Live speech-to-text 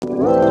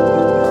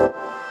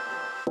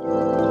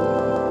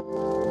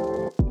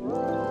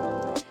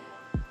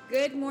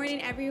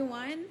morning,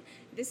 everyone.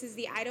 This is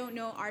the I Don't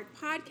Know Art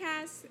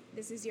podcast.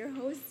 This is your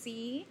host,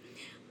 Z.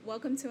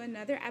 Welcome to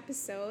another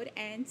episode,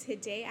 and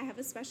today I have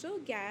a special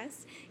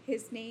guest.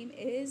 His name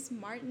is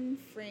Martin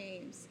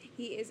Frames.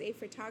 He is a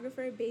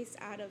photographer based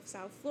out of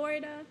South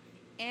Florida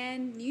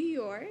and New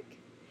York,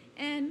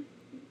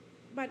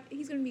 but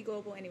he's going to be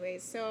global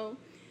anyways, so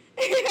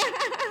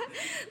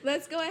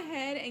let's go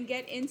ahead and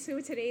get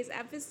into today's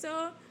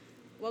episode.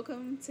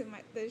 Welcome to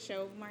the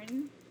show,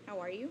 Martin. How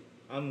are you?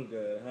 I'm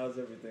good. How's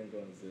everything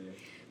going, Z?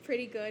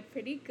 Pretty good.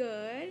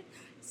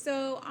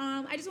 So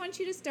I just want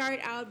you to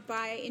start out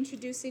by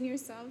introducing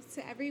yourself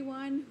to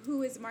everyone.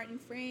 Who is Martin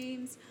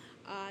Frames?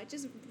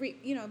 Just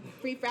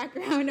brief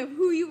background of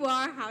who you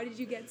are. How did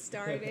you get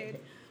started?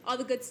 All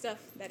the good stuff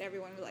that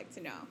everyone would like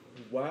to know.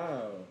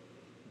 Wow.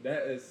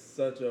 That is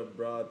such a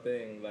broad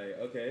thing. Like,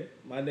 okay,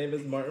 my name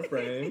is Martin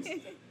Frames,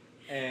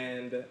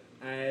 and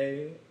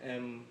I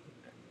am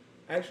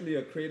actually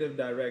a creative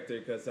director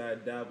because I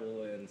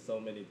dabble in so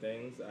many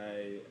things.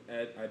 I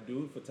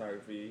do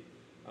photography,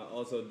 I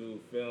also do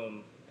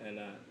film, and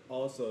I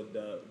also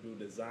do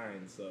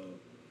design. So,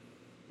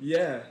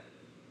 yeah,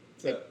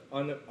 to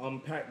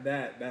unpack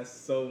that's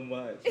so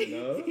much, you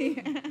know?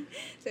 Yeah.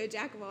 So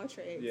jack of all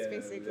trades,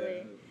 basically.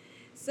 Yeah.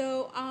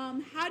 So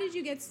how did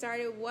you get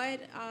started? What?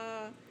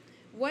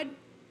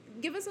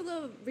 Give us a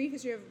little brief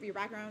history of your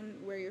background,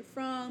 where you're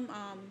from.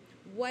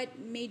 What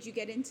made you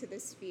get into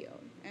this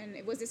field?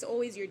 And was this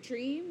always your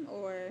dream,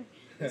 or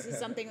was this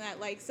something that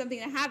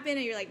happened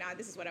and you're like, nah,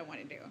 this is what I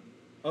want to do?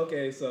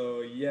 Okay,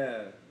 so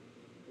yeah.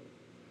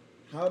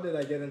 How did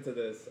I get into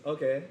this?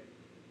 Okay.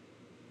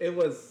 It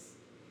was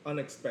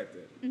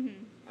unexpected.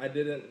 Mm-hmm. I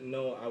didn't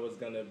know I was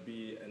going to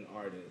be an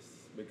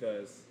artist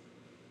because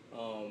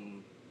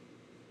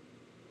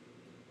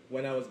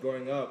when I was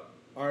growing up,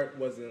 art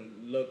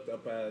wasn't looked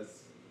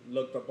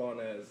upon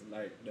as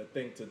like the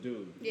thing to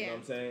do. You know what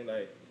I'm saying?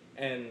 Like,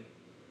 and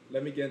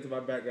let me get into my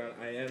background.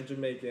 I am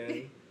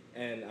Jamaican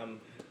and I'm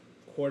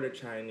quarter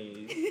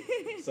Chinese.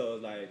 So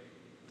like,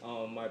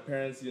 my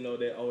parents,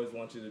 they always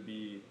want you to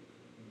be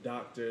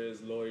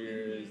doctors,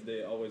 lawyers. Mm-hmm.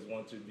 They always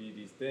want you to be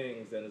these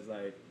things, and it's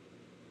like,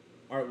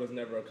 art was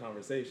never a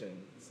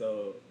conversation.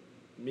 So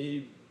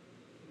me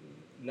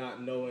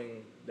not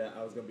knowing that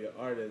I was gonna be an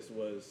artist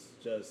was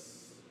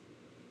just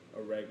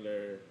a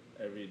regular,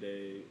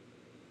 everyday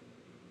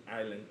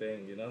island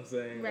thing, you know what I'm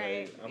saying?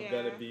 Right. Like, I'm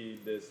gonna be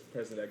this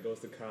person that goes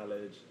to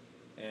college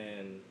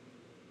and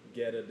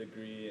get a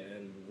degree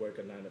and work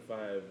a 9 to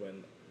 5.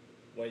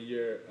 When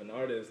you're an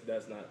artist,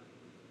 that's not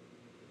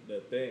the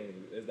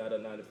thing. It's not a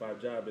 9 to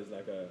 5 job. It's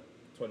like a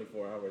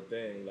 24-hour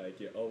thing. Like,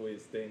 you're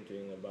always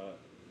thinking about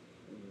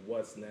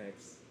what's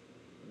next,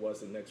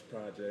 what's the next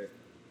project,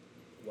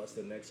 what's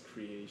the next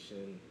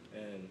creation,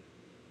 and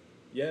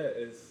yeah,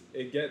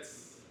 it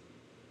gets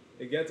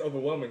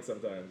overwhelming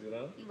sometimes, you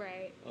know?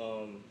 Right.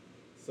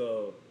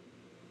 So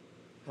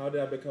how did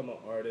I become an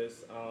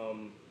artist?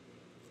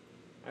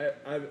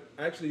 I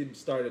actually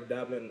started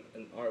dabbling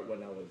in art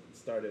when I was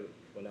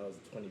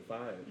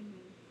 25.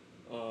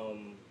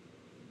 Mm-hmm.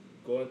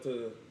 Going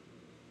to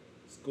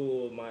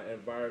school, my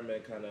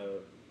environment kind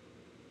of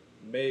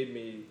made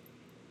me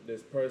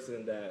this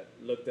person that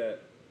looked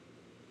at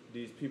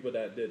these people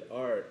that did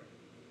art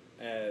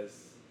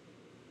as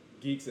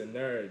geeks and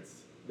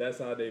nerds. That's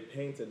how they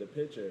painted the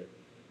picture.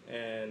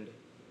 And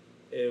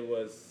it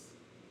was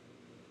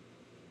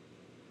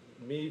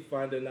me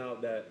finding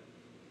out that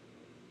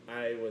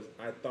I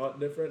thought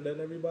different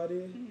than everybody.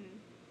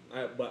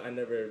 Mm-hmm. But I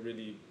never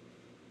really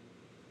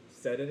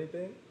said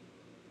anything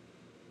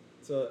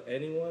to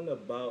anyone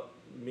about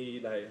me,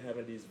 like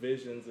having these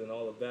visions and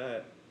all of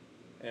that.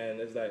 And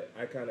it's like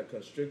I kind of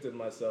constricted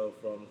myself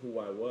from who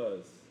I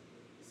was.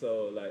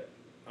 So like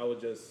I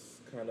was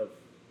just kind of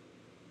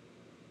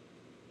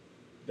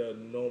the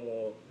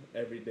normal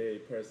everyday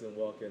person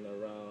walking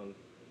around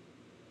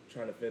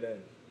trying to fit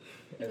in.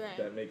 If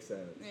that makes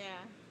sense.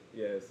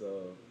 Yeah,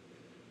 so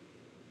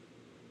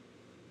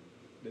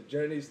the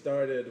journey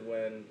started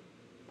when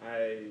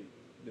I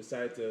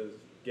decided to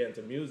get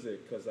into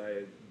music because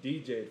I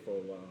DJ'd for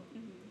a while.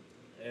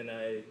 Mm-hmm. And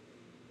I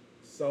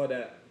saw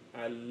that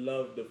I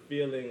loved the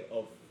feeling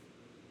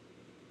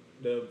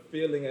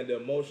and the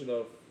emotion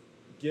of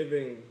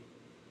giving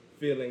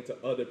feeling to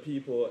other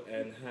people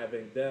and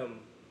having them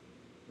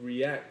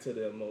react to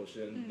the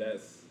emotion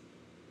that's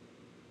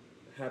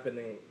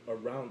happening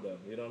around them.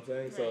 You know what I'm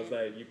saying? Right. So it's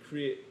like you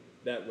create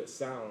that with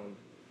sound,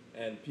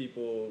 and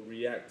people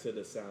react to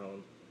the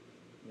sound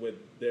with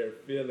their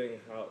feeling,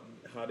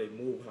 how they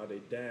move, how they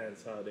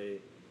dance, how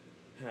they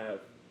have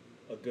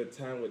a good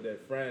time with their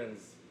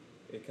friends.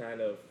 It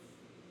kind of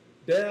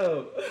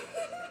damn.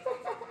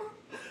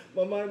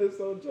 My mind is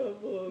so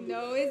jumbled.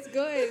 No, it's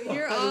good.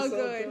 You're all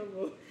good.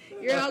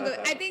 You're all good.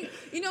 I think,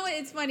 you know what,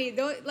 it's funny.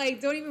 Don't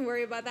even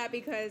worry about that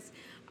because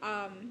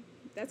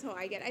that's how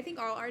I get. I think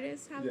all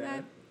artists have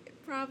that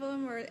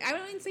problem, or I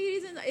don't even say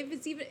it isn't, if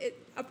it's even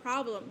a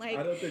problem. Like,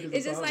 I don't think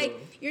it's just like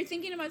you're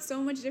thinking about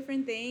so much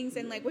different things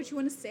and like what you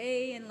want to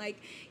say, and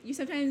like you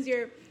sometimes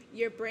your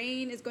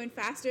brain is going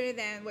faster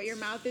than what your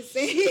mouth is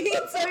saying.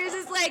 So you're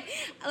just like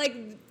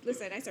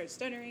listen, I start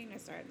stuttering, I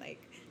start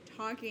like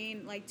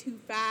talking like too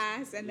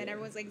fast, and then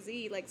everyone's like,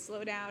 Z, like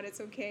slow down,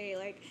 it's okay,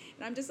 like,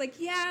 and I'm just like,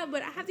 yeah,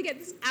 but I have to get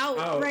this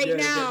out right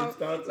now.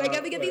 Like I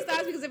have to get these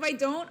thoughts, because if I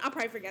don't, I'll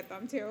probably forget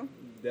them too.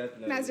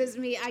 Definitely. That's just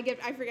me.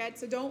 I forget,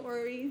 so don't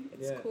worry,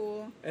 it's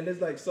cool. And there's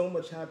like so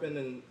much happened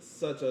in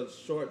such a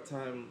short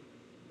time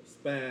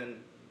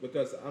span,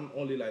 because I'm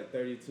only like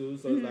 32,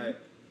 so it's like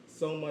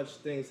so much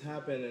things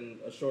happen in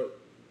a short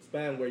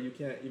span where you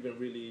can't even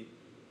really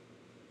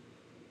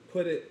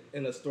put it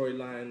in a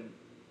storyline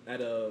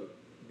at a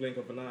blink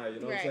of an eye, you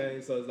know what I'm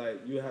saying? So it's like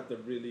you have to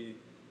really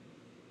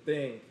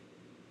think,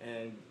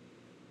 and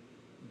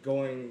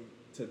going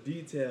to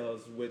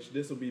details, which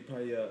this will be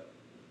probably a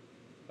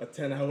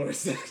 10-hour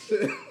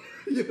section.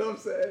 You know what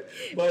I'm saying?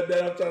 But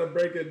then I'm trying to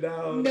break it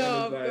down.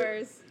 No, of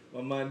course.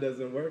 My mind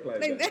doesn't work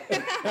like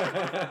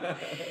that.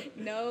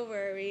 No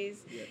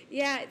worries.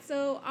 Yeah,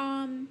 so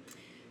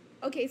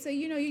okay, so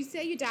you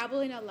say you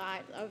dabble in a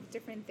lot of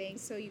different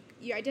things. So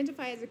you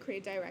identify as a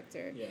creative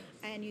director. Yes.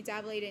 And you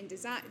dabble in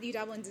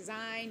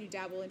design, you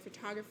dabble in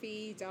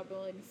photography, you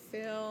dabble in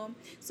film.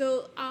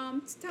 So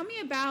tell me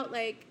about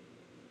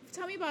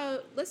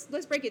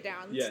let's break it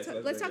down. Yes,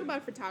 let's talk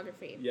about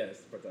photography.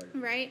 Yes, photography.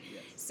 Right?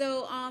 Yes.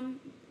 So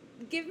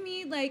give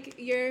me like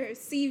your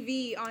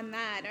CV on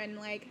that, and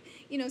like,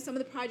 some of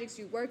the projects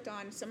you worked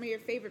on, some of your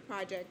favorite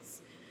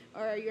projects,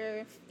 or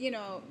your,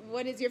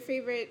 what is your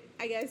favorite,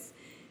 I guess,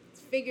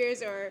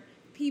 figures or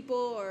people,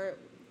 or,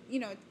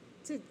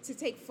 to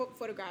take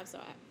photographs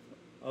of.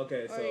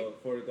 Okay, so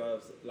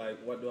photographs, like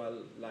what do I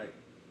like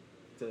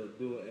to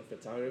do in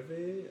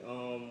photography?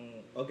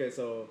 Okay,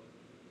 so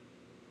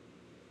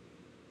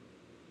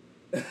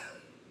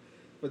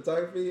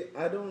photography,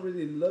 I don't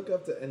really look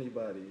up to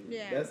anybody.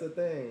 Yeah. That's the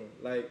thing.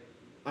 Like,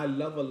 I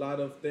love a lot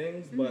of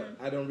things, but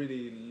I don't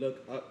really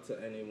look up to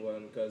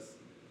anyone, because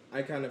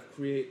I kind of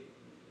create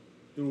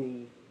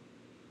through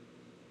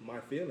my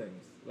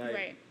feelings.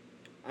 Like,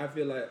 I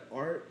feel like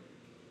art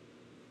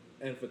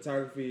and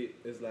photography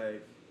is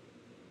like,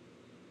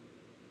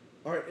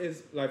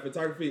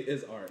 photography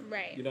is art.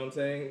 Right. You know what I'm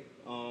saying?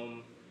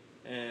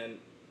 And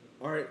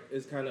art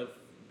is kind of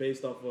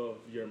based off of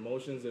your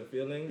emotions and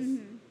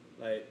feelings,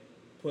 like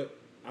put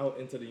out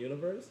into the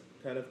universe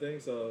kind of thing.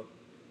 So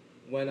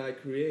when I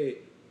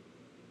create,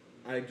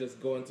 I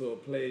just go into a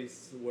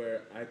place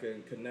where I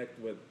can connect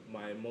with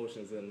my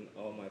emotions and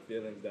all my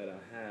feelings that I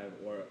have,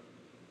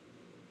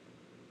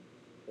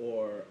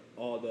 or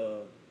all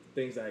the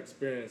things I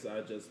experience.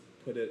 I just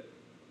put it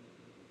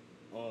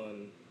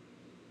on.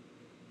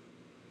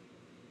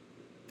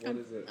 What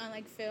is it? On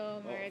like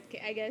film, or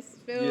I guess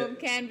film,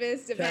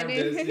 canvas,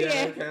 depending.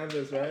 Canvas,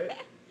 canvas, right?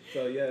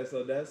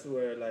 So that's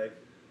where like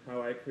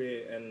how I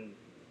create, and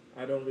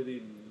I don't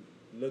really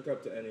look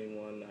up to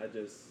anyone. I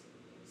just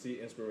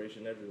see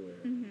inspiration everywhere.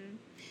 Mm-hmm.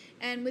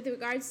 And with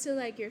regards to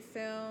like your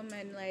film,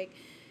 and like,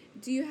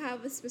 do you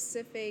have a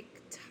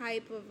specific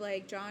type of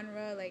like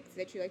genre like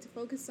that you like to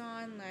focus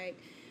on, like,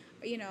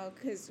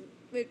 because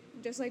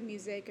just like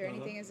music or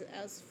anything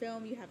else,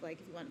 film, you have like,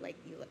 if you want, like,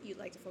 you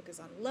like to focus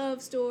on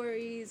love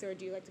stories, or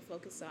do you like to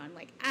focus on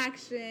like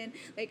action?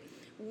 Like,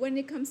 when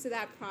it comes to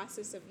that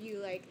process of you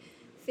like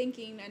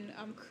thinking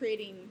and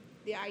creating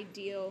the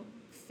ideal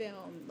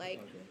film,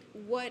 like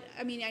what,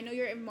 I mean, I know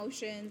your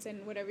emotions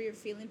and whatever you're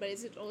feeling, but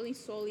is it only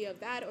solely of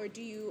that, or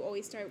do you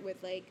always start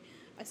with like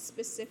a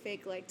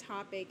specific like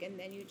topic, and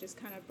then you just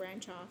kind of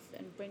branch off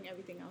and bring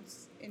everything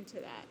else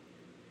into that?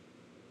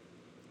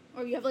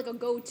 Or you have like a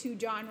go-to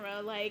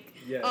genre, like,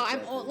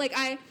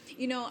 I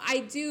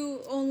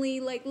do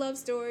only like love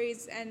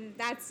stories and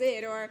that's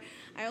it, or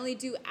I only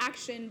do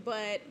action,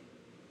 but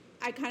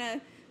I kind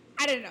of,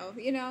 I don't know,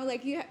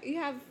 like you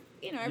have,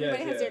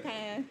 everybody has their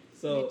kind of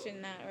niche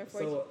in that. Or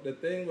so the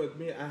thing with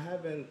me, I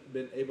haven't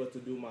been able to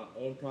do my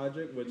own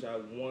project, which I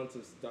want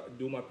to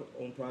do my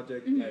own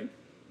project like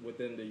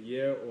within the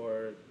year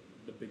or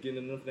the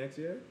beginning of next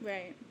year.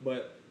 Right.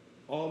 But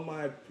all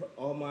my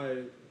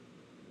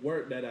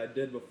work that I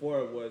did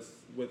before was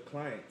with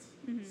clients.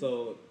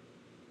 So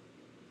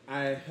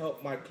I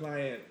help my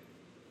client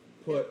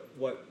put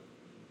what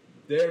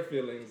their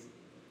feelings,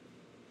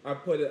 I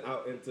put it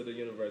out into the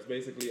universe.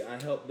 Basically, I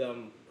help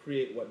them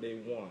create what they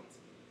want.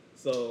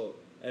 So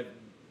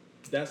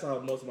that's how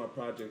most of my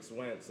projects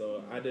went.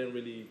 So I didn't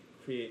really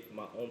create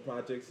my own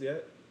projects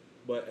yet.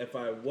 But if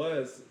I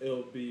was, it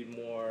would be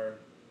more...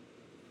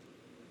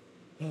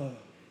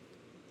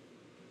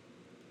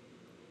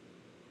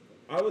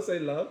 I would say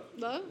love.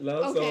 Love?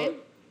 Okay. So,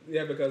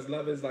 yeah, because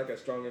love is like a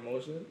strong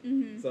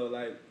emotion. So,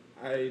 like,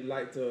 I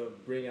like to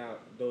bring out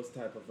those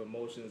type of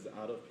emotions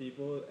out of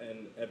people.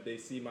 And if they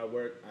see my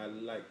work, I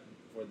like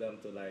for them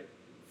to, like,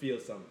 feel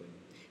something.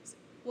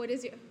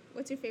 What's your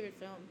favorite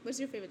film? What's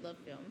your favorite love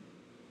film?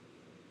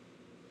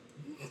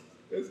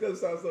 It's going to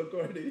sound so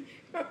corny.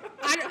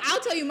 I'll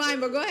tell you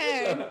mine, but go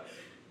ahead.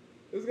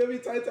 It's gonna be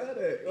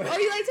Titanic. Oh,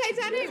 you like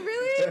Titanic?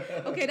 Really?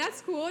 Okay,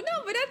 that's cool.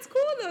 No, but that's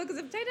cool though, because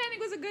if Titanic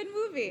was a good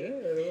movie.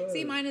 Yeah,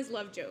 see, mine is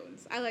Love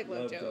Jones. I like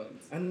Love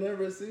Jones. I've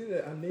never seen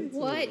it. I need to.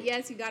 What?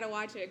 Yes, you gotta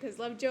watch it, because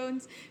Love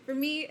Jones, for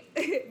me,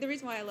 the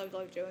reason why I love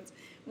Love Jones,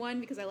 one,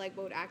 because I like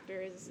both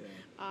actors,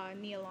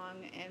 Nia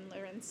Long and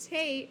Larenz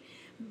Tate,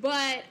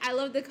 but I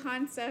love the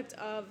concept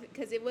of,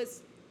 because it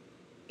was,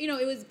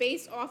 it was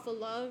based off of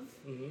love,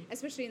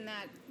 especially in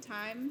that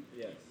time.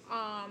 Yes.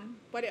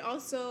 But it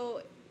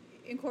also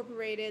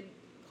incorporated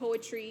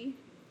poetry,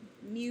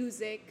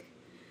 music,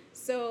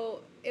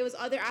 so it was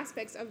other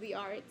aspects of the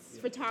arts,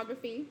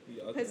 photography,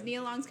 because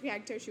Nia Long's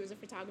character, she was a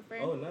photographer.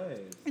 Oh, nice.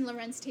 And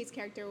Larenz Tate's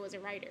character was a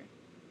writer.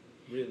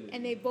 Really?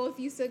 And they both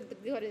used to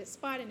go to the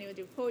spot and they would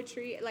do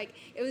poetry. Like,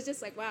 it was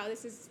just like, wow,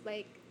 this is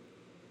like,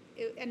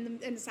 and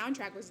the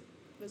soundtrack was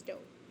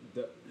dope.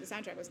 The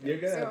soundtrack was dope.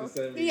 You're gonna have to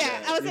send me.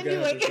 Yeah, I'll send you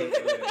like.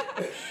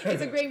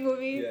 It's a great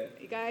movie. Yeah.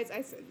 You guys,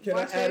 Can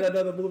I add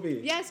another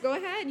movie? Yes, go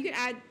ahead. You can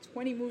add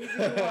 20 movies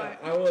if you want.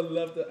 I would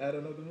love to add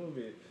another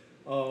movie.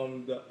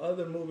 The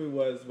other movie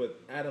was with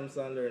Adam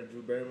Sandler and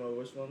Drew Barrymore.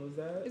 Which one was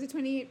that? Is it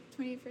 28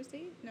 First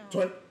Date? No.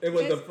 It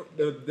was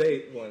the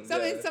date one.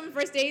 Some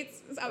first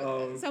dates.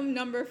 Some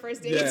number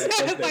first dates.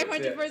 Yeah,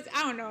 500 first.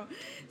 I don't know.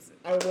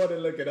 I want to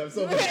look it up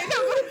so much.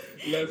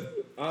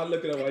 I'll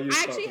look it up while you.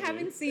 I actually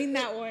haven't seen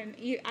that one.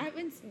 I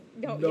haven't.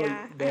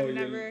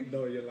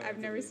 I've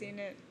never seen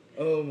it.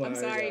 Oh my! I'm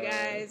sorry,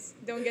 guys.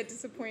 Don't get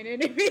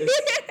disappointed.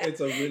 It's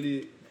a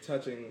really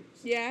touching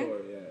story. Yeah,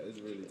 it's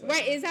really touching.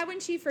 Right? Is that when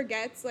she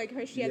forgets? Like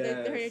her, she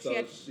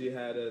had she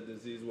had a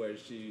disease where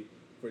she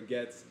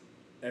forgets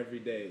every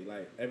day.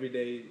 Like every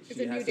day,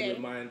 she has to be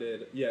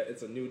reminded. Yeah,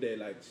 it's a new day.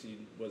 Like she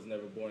was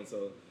never born,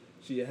 so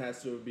she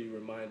has to be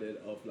reminded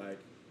of like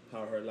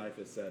how her life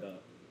is set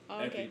up.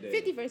 Oh, okay. Every day.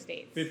 50 First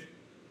Dates.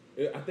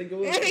 I think it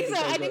was. I think so.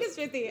 I think it's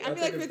 50. I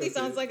feel like 50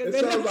 sounds like a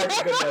good number. It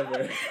sounds like a good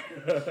number.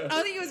 I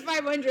don't think it was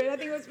 500. I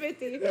think it was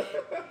 50.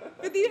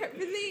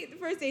 50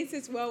 First Dates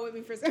sits well with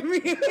me for some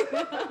reason.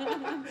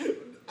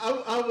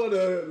 I want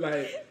to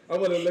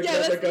look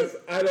at it because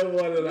I don't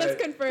want to let's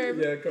confirm.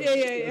 Let's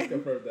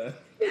confirm that.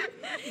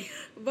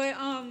 But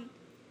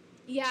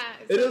yeah.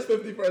 So it is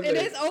 50 First Dates.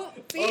 It is. Oh,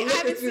 see, I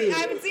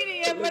haven't seen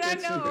it yet, but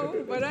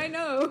I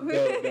know.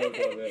 No,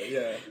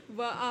 yeah.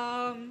 But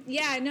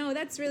no,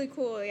 that's really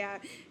cool. Yeah,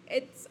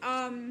 it's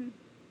I've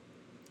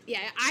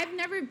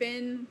never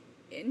been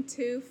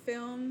into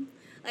film.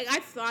 Like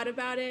I've thought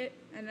about it,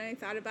 and I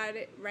thought about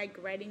it like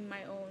writing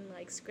my own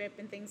like script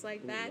and things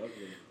like that.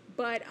 Lovely.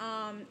 But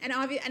and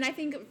I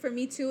think for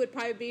me too, it'd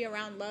probably be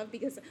around love,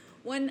 because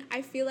one,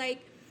 I feel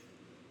like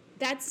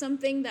that's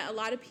something that a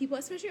lot of people,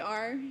 especially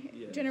our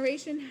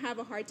generation, have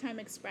a hard time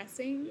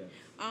expressing. Yes.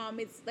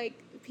 It's like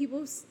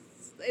people,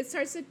 it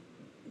starts to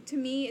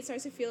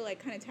feel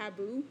like kind of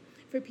taboo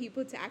for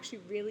people to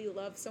actually really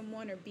love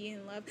someone or be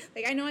in love.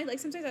 Like I know, like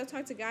sometimes I'll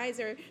talk to guys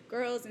or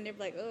girls and they're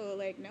like, oh,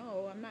 like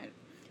no, I'm not.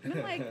 And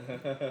I'm like,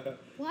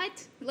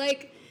 what?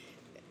 Like,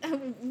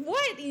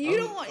 what? You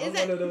don't want? I'm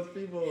one of those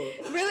people.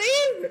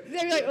 Really?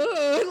 They're like,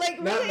 oh, like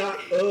really? Not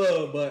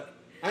but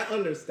I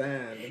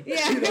understand. Yeah.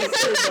 I'm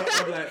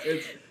like,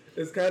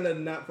 it's kind of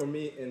not for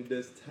me in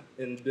this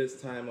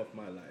time of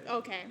my life.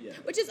 Okay. Yeah.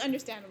 Which is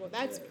understandable.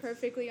 That's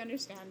perfectly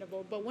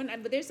understandable. But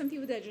but there's some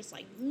people that are just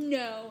like,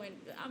 no, and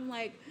I'm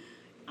like,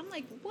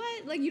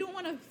 what? Like, you don't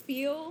want to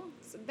feel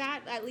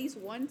that at least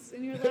once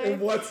in your life?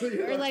 Or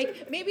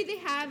like maybe they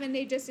have and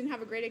they just didn't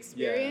have a great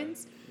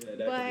experience. Yeah, that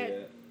could be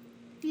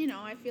it.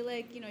 I feel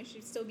like, you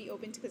should still be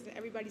open to, because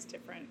everybody's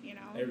different,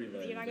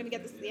 Everybody. You're not going to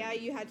get this,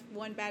 you had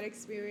one bad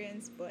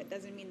experience, but it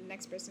doesn't mean the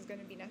next person's going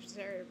to be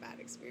necessarily a bad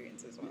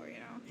experience as well,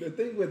 The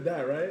thing with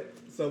that, right?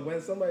 So when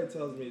somebody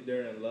tells me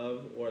they're in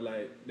love, or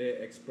like they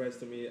express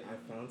to me, I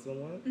found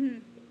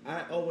someone,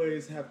 I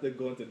always have to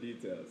go into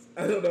details.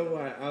 I don't know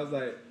why. I was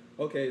like,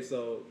 okay,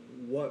 so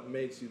what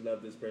makes you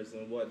love this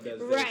person? What does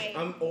this? Right.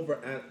 I'm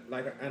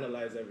I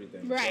analyze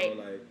everything. Right. So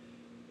like,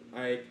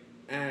 I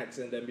ask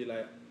and then be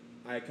like,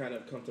 I kind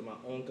of come to my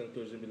own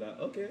conclusion and be like,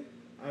 okay,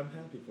 I'm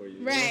happy for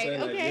you. Right, you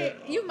know okay.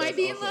 You might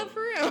be awesome. in love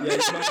for real.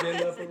 Yeah, you might be in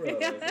love for real.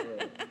 Like, for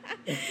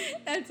real.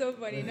 That's so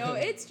funny. No,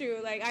 it's true.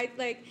 Like,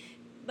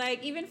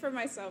 like even for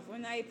myself,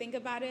 when I think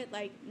about it,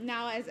 like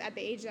now as at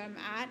the age that I'm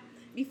at,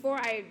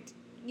 before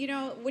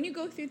when you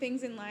go through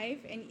things in life,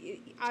 and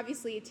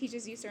obviously it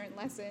teaches you certain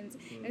lessons,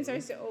 and it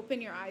starts to open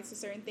your eyes to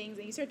certain things,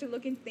 and you start to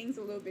look into things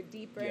a little bit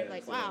deeper, and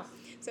like, wow.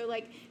 So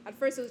like at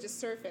first it was just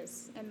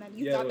surface, and then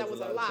you thought that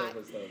was a lot,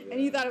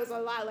 and you thought it was a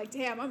lot. Like,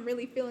 damn, I'm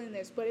really feeling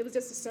this, but it was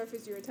just the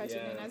surface you were touching.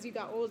 And as you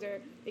got older,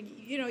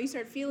 you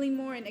start feeling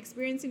more and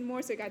experiencing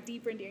more, so it got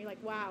deeper, and you're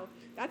like, wow,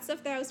 that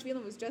stuff that I was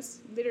feeling was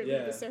just literally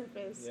the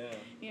surface.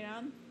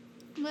 Yeah.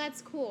 Well,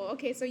 that's cool.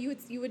 Okay, so you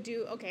would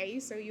do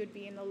so you would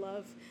be in the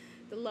love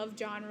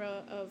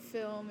genre of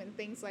film and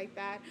things like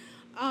that.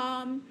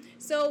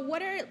 So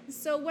what are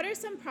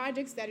some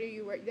projects that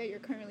you're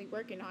currently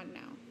working on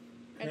now,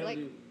 and like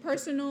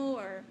personal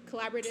or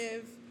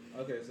collaborative?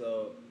 Okay,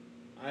 so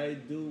I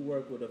do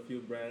work with a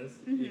few brands,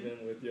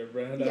 even with your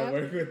brand. I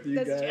work with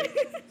you guys.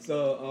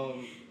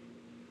 So,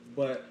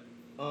 but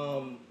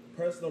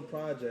Personal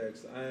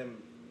projects. I'm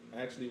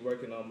actually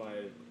working on my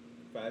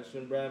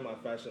fashion brand, my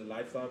fashion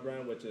lifestyle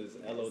brand, which is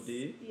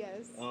LOD.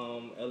 Yes.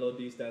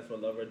 LOD stands for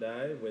Love or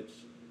Die, which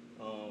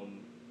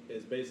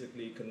is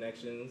basically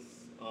connections,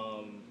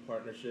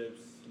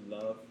 partnerships,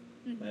 love,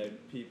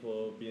 like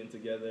people being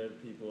together,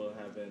 people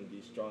having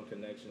these strong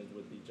connections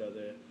with each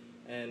other,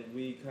 and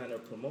we kind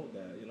of promote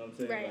that. You know what I'm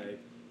saying? Right. Like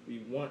we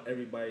want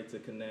everybody to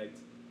connect,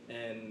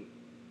 and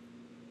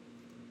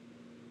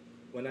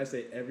when I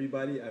say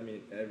everybody, I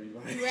mean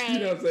everybody. Right. You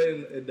know what I'm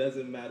saying? It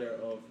doesn't matter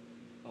of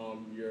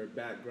your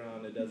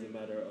background. It doesn't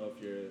matter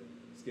of your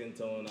skin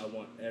tone. I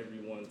want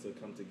everyone to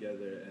come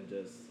together and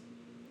just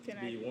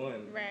be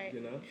one. Right. You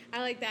know? I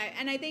like that.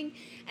 And I think,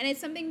 and it's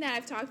something that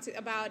I've talked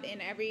about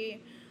in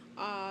every,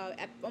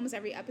 almost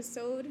every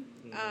episode.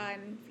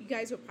 And you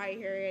guys will probably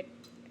hear it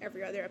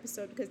every other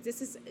episode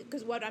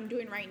because what I'm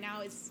doing right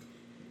now is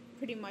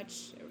pretty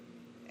much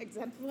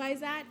exemplifies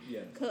that.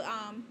 Yes.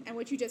 And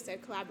what you just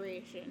said,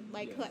 collaboration.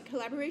 Like Yes.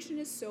 Collaboration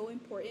is so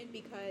important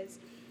because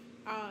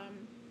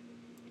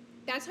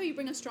that's how you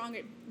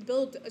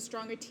build a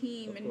stronger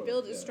team and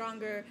build a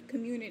stronger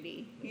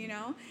community, you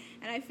know?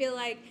 And I feel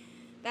like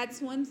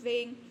that's one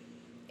thing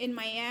in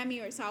Miami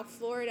or South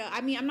Florida.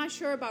 I mean, I'm not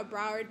sure about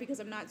Broward because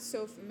I'm not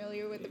so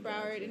familiar with the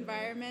Broward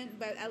environment,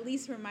 but at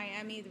least for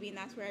Miami, being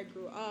that's where I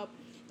grew up,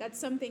 that's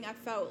something I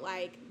felt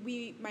like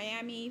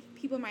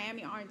people in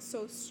Miami aren't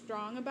so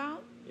strong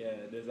about. Yeah,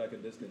 there's like a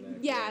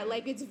disconnect. Yeah,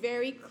 like it's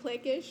very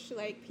cliquish.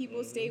 Like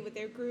people stay with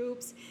their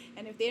groups,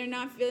 and if they're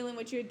not feeling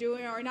what you're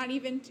doing, or not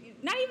even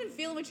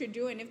feeling what you're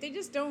doing, if they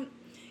just don't,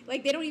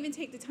 like they don't even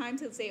take the time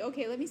to say,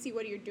 okay, let me see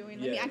what you're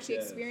doing, let me actually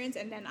experience,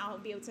 and then I'll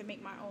be able to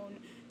make my own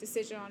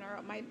decision on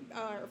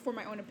for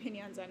my own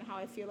opinions on how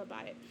I feel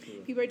about it.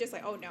 True. People are just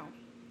like, oh no,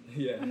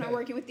 I'm not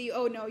working with you.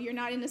 Oh no, you're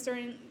not in a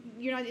certain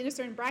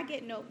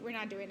bracket. No, we're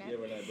not doing it. Yeah,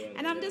 we're not doing it.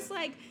 And I'm just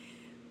like,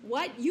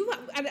 what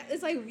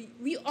it's like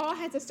we all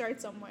had to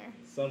start somewhere,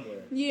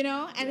 you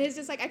know. And it's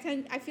just like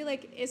I feel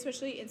like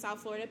especially in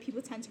South Florida,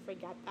 people tend to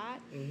forget that.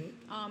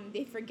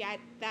 They forget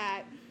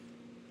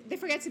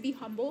to be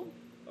humble.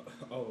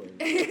 Always.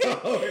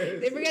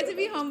 They forget to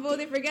be humble.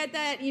 They forget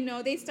that, you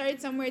know, they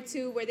started somewhere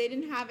too where they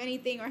didn't have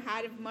anything or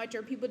had much,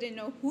 or people didn't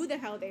know who the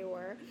hell they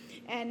were.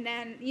 And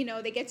then, you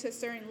know, they get to a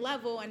certain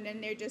level and then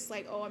they're just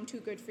like, oh, I'm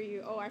too good for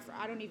you. Oh,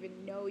 I don't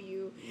even know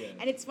you. Yes.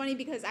 And it's funny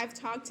because I've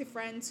talked to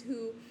friends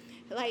who,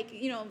 like,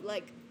 you know,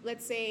 like,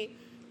 let's say,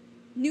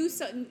 knew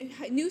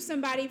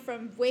somebody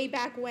from way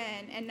back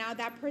when, and now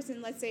that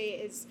person, let's say,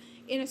 is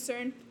in a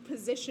certain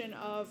position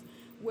of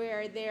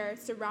where they're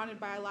surrounded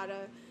by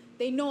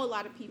they know a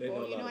lot of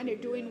people, you know, and they're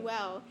doing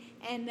well.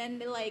 And then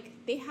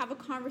they have a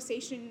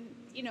conversation,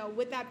 you know,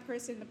 with that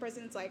person. The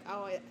person's like,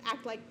 oh,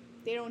 act like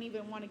they don't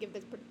even want to give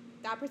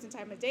that person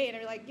time of day. And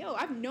they're like, yo,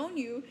 I've known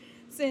you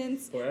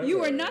since forever. You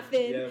were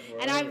nothing. Yeah,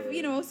 and I've,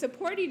 you know,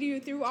 supported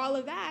you through all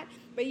of that.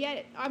 But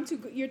yet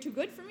you're too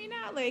good for me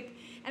now. Like,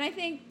 and I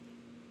think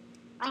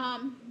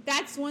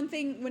that's one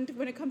thing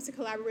when it comes to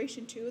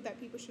collaboration too, that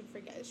people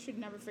should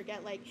never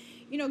forget. Like,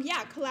 you know,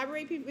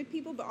 collaborate with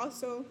people, but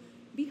also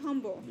be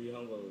humble. Be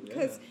humble, yeah.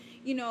 Because,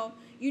 you know,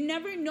 you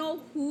never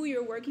know who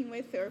you're working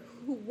with or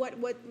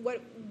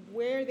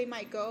where they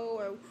might go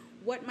or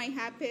what might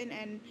happen.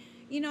 And,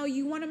 you know,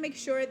 you want to make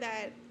sure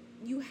that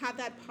you have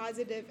that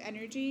positive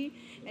energy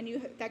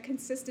and that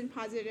consistent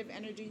positive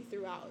energy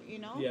throughout, you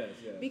know? Yes.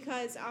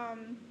 Because,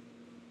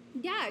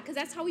 because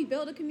that's how we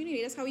build a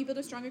community. That's how we build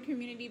a stronger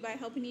community, by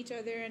helping each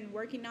other and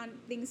working on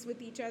things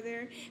with each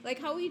other, like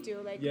how we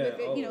do, like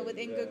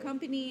within Good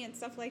Company and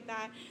stuff like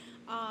that.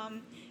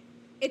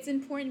 It's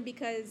important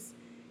because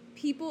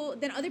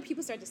other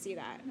people start to see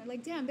that. They're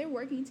like, damn, they're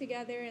working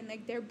together and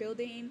like they're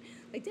building.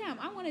 Like, damn,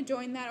 I want to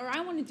join that, or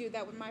I want to do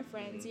that with my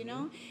friends, you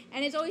know.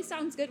 And it always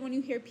sounds good when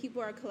you hear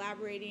people are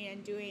collaborating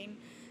and doing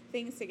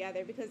things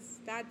together, because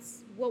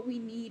that's what we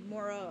need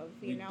more of.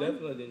 You know, we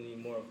definitely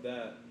need more of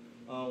that.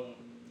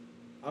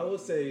 I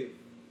would say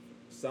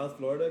South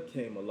Florida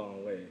came a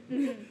long way.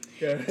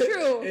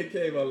 True. It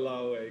came a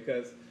long way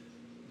because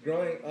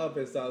growing up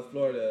in South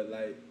Florida,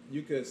 like,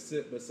 you could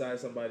sit beside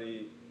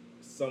somebody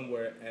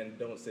somewhere and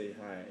don't say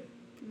hi.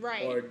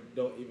 Right. Or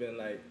don't even,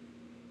 like,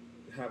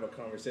 have a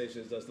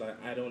conversation. It's just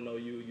like, I don't know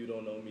you, you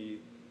don't know me.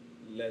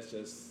 Let's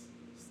just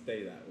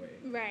stay that way.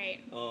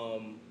 Right.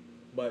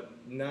 But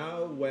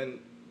now when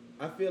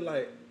I feel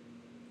like,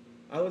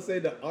 I would say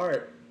the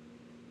art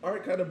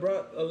kind of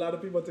brought a lot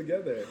of people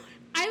together.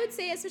 I would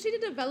say, especially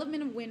the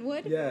development of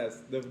Wynwood.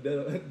 Yes, that's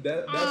where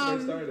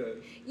it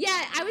started.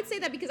 Yeah, I would say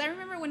that because I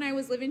remember when I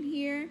was living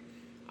here,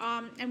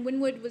 and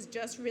Wynwood was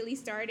just really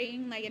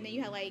starting, like, and then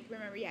you had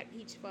you had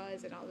Beach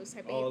Fuzz and all those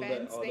type of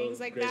events, things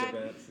like that.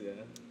 Events, yeah.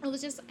 It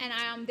was just, and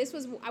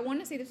I want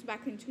to say this was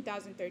back in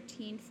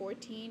 2013,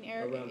 14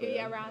 era,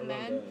 around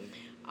then.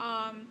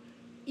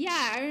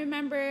 Yeah, I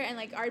remember, and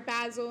like Art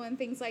Basel and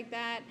things like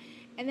that.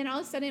 And then all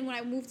of a sudden, when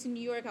I moved to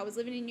New York, I was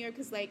living in New York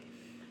because, like,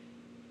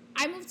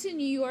 I moved to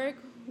New York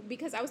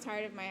because I was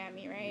tired of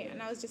Miami, right? Yeah.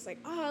 And I was just like,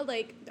 oh,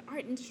 like, the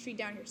art industry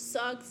down here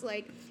sucks.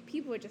 Like,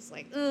 people are just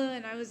like, ugh.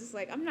 And I was just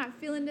like, I'm not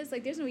feeling this.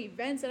 Like, there's no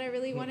events that I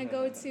really want to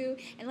go to.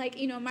 And, like,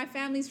 you know, my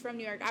family's from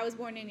New York. I was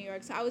born in New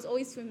York. So I was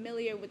always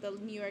familiar with the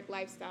New York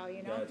lifestyle,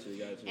 you know? Got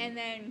you. And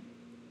then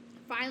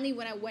finally,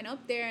 when I went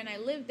up there and I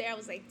lived there, I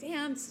was like,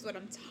 damn, this is what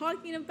I'm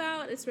talking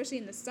about, especially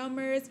in the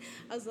summers.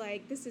 I was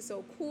like, this is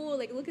so cool.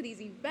 Like, look at these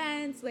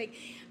events. Like,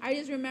 I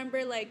just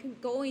remember,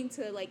 like, going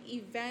to, like,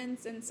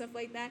 events and stuff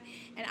like that.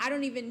 And I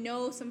don't even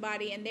know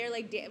somebody. And they're,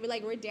 like,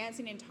 we're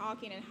dancing and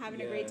talking and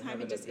having a great time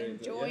and just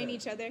enjoying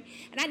each other.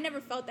 And I never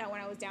felt that when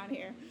I was down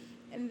here.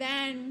 And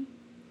then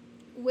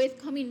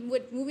with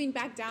moving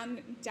back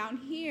down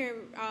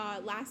here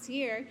last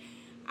year,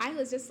 I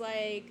was just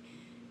like,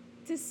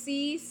 to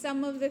see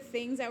some of the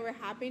things that were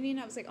happening,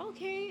 I was like,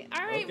 okay,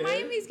 all right,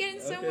 Miami's getting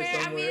somewhere.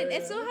 I mean,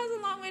 it still has a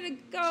long way to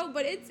go,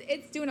 but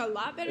it's doing a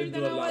lot better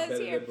than it was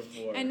here.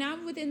 And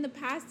now within the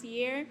past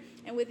year,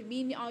 and with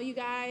me, all you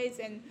guys,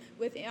 and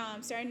with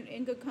starting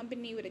in good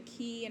company with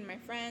Aki and my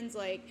friends,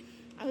 like,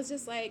 I was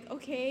just like,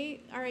 okay,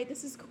 all right,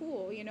 this is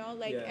cool, you know,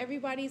 like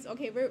everybody's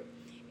okay.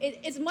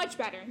 It's much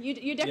better.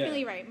 You're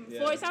definitely right.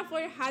 South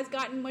Florida has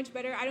gotten much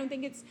better. I don't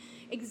think it's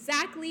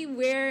exactly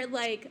where,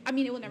 like, I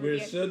mean, it will never be.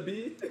 Where it should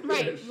be.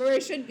 Right, where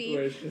it should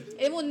be.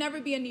 It will never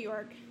be in New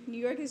York. New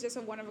York is just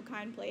a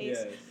one-of-a-kind place.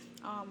 Yes.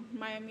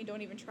 Miami,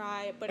 don't even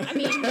try. But, I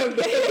mean, I'm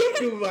just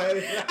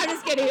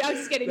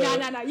kidding.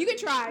 No. You can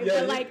try,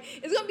 but, like,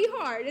 it's going to be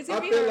hard. It's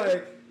going to be hard. I feel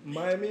like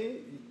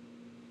Miami,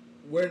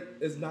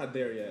 it's not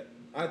there yet.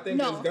 I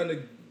think it's going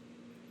to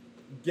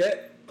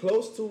get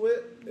close to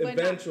it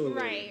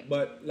eventually,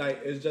 but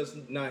like it's just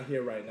not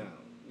here right now.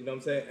 You know what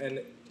I'm saying?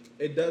 And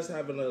it does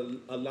have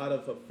a lot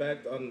of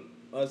effect on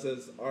us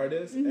as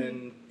artists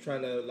and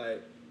trying to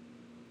like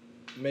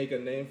make a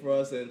name for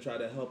us and try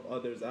to help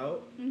others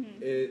out.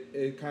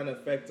 It kind of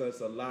affects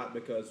us a lot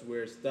because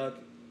we're stuck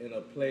in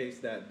a place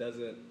that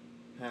doesn't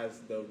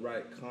has the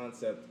right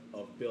concept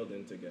of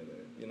building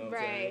together. You know what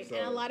I'm saying? So,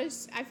 and a lot of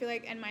I feel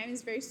like, and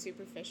Miami's very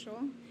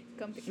superficial.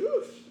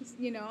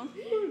 You know,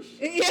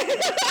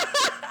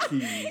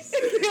 keys.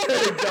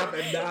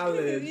 Dropping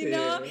knowledge. You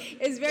know,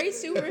 it's very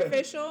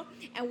superficial,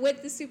 and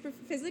with the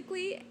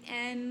physically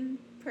and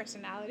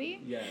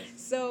personality. Yes.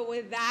 So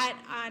with that,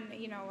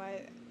 you know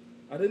what?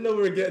 I didn't know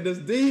we were getting this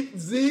deep,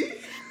 Z.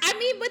 I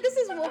mean, but this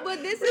is what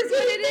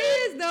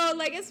it is, though.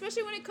 Like,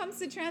 especially when it comes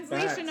to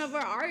translation of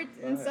our art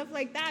and stuff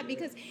like that,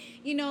 because,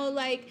 you know,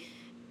 like,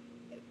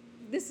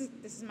 this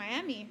is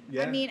Miami.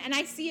 Yeah. I mean, and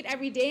I see it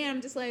every day, and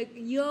I'm just like,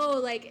 yo,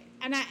 like,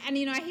 and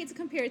you know, I hate to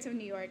compare it to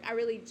New York. I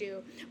really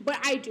do, but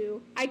I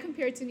do. I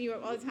compare it to New York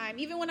all the time.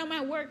 Even when I'm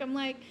at work, I'm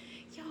like,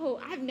 yo,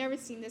 I've never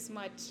seen this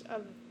much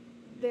of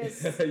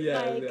this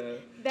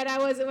that I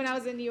was when I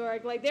was in New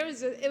York. Like,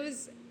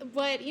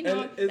 but you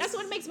know, that's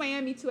what makes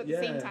Miami too at the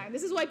same time.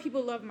 This is why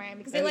people love Miami,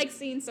 because they like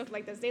seeing stuff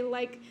like this. They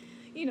like,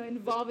 you know,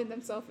 involving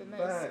themselves in this.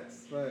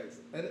 Facts.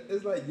 And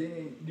it's like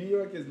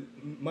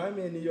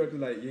Miami and New York is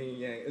like yin and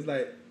yang. It's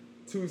like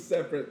two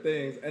separate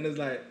things, and it's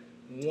like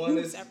one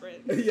is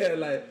separate. Yeah,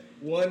 like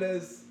one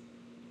is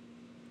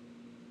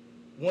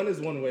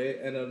one way,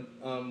 and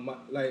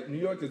like New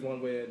York is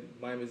one way, and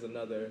Miami is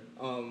another.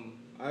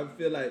 I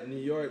feel like New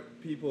York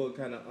people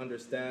kind of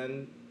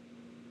understand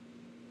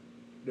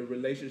the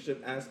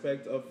relationship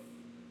aspect of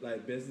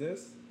like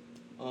business.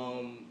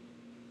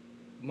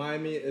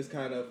 Miami is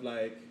kind of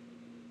like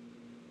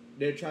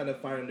they're trying to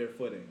find their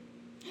footing.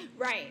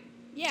 Right.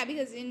 Yeah,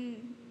 because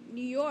in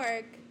New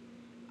York,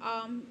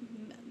 a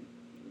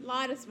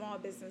lot of small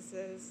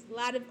businesses, a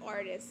lot of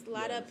artists, a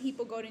lot of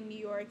people go to New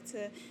York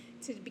to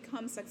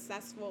become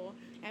successful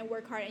and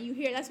work hard. And you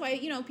hear, that's why,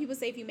 you know, people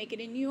say if you make it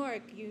in New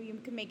York, you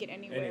can make it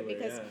anywhere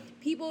because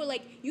people,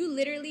 like, you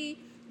literally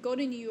go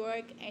to New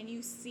York and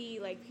you see,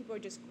 like, people are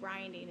just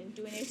grinding and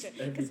doing their shit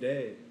every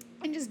day.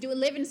 And just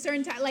live in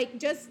certain time, like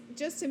just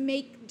to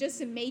make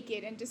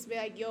it and just be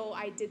like, yo,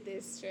 I did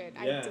this shit.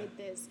 I did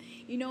this.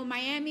 You know,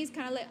 Miami's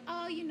kind of like,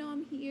 oh, you know,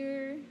 I'm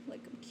here,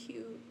 like I'm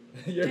cute.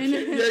 You're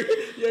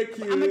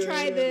cute. I'm gonna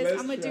try this.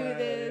 I'm gonna do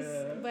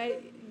this.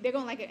 But they're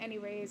gonna like it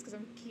anyways because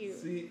I'm cute.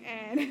 See,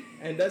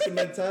 and that's a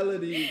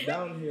mentality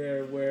down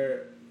here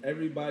where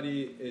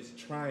everybody is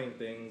trying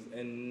things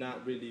and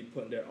not really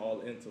putting their all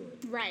into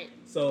it. Right.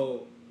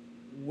 So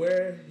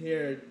we're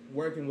here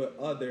working with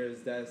others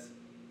that's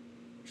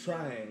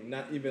trying,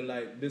 not even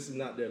like this is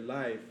not their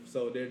life,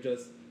 so they're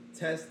just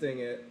testing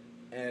it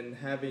and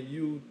having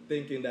you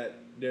thinking that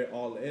they're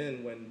all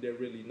in when they're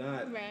really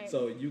not. Right.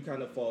 So you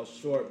kind of fall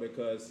short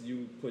because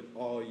you put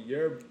all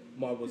your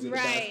marbles in the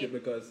basket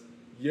because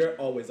you're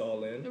always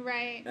all in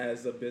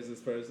as a business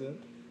person,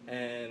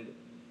 and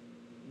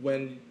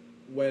when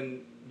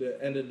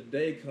the end of the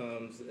day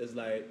comes, it's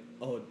like,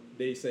 oh,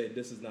 they say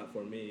this is not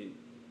for me,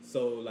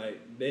 so like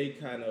they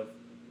kind of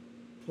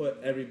put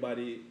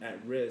everybody at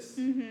risk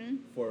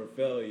for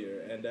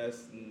failure, and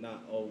that's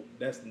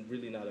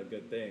really not a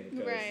good thing.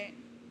 Right.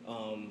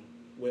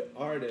 With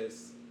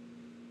artists,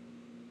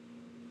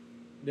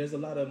 there's a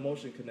lot of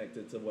emotion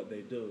connected to what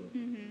they do.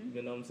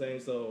 You know what I'm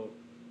saying? So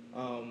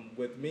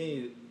with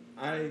me,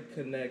 I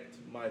connect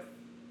my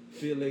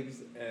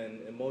feelings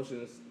and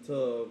emotions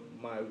to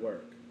my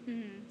work.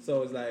 Mm-hmm.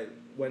 So it's like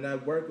when I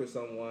work with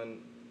someone,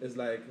 it's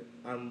like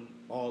I'm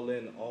all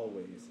in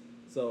always.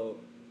 So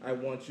I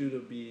want you to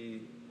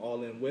be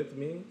all in with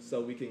me so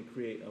we can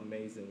create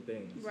amazing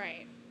things.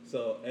 Right.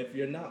 So if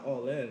you're not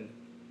all in,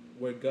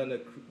 we're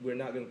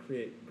not gonna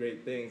create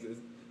great things.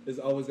 It's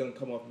always gonna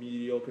come off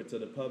mediocre to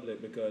the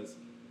public because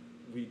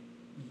we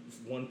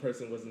one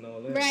person wasn't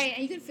all in. Right,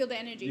 and you can feel the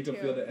energy You too.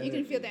 can feel the energy. You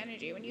can feel the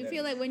energy when you Yes.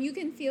 feel like when you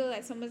can feel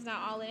that someone's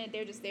not all in it,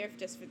 they're just there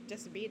just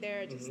to be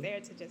there, just Mhm. there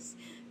to just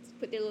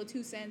put their little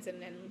 2 cents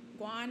and then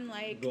go on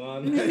like. Go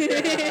on.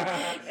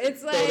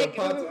 It's Throw the like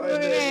pots right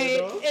right. there, you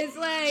know? It's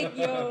like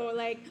yo,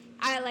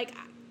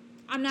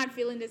 I'm not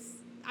feeling this.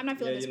 I'm not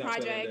feeling Yeah, this you're not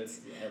feeling project.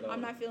 this at all.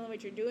 I'm not feeling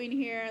what you're doing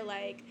here.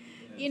 Like,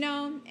 Yes. you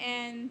know,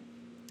 and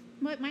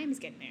but Miami's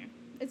getting there.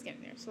 It's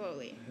getting there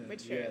slowly but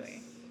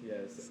surely.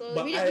 Yes. So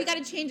But we got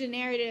to change the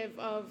narrative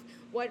of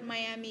what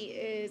Miami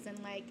is and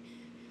like,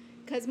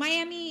 because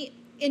Miami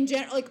in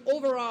general, like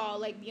overall,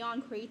 like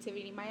beyond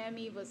creativity,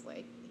 Miami was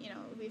like, you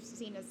know, we've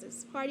seen as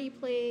this party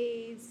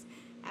place,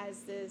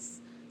 as this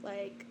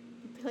like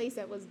place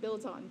that was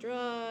built on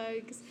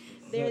drugs.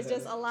 There's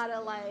just a lot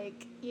of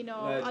like, you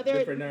know, like other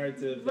different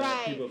narratives that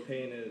right. people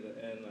painted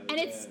and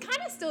it's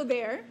kind of still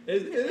there.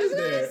 It is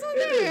there. Still It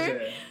is there.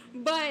 there.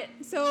 But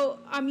so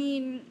I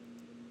mean,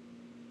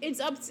 it's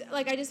up to,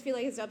 like I just feel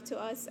like it's up to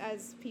us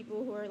as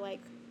people who are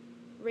like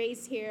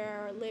raised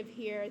here or live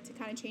here to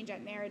kind of change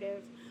that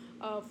narrative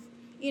of,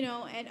 you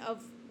know, and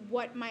of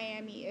what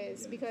Miami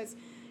is. Yes. Because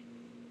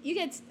you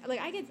get like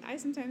I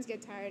sometimes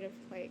get tired of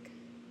like,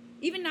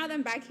 even now that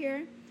I'm back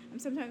here, I'm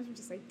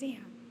just like,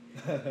 damn,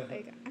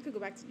 like I could go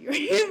back to New York.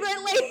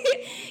 But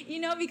like,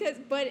 you know,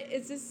 but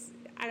it's just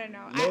I don't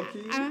know.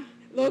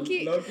 Low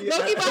key, but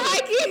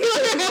high key.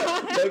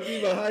 Low key,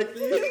 but high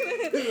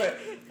key.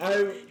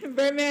 Like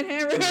Birdman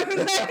hammer.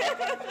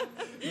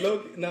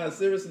 Nah,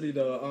 seriously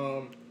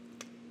though,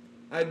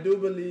 I do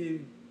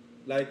believe,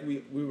 like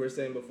we were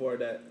saying before,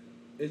 that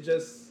it's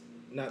just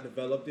not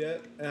developed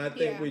yet, and I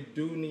think we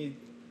do need.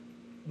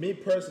 Me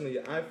personally,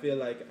 I feel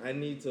like I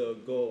need to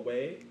go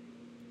away,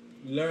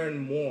 learn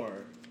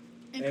more,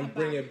 and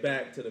bring it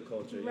back to the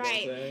culture. You know what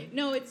I'm saying?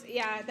 No, it's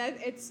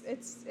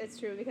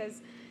true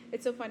because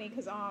it's so funny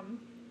because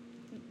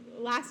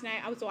last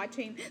night I was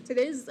watching. So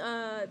there's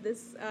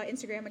this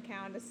Instagram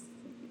account.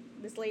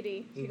 This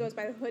lady, she goes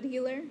by the Hood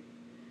Healer.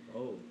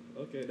 Oh,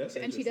 okay, that's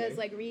interesting. And she does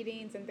like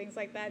readings and things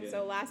like that. Yeah.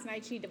 So last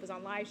night she was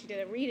on live. She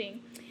did a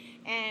reading,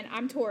 and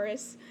I'm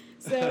Taurus,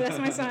 so that's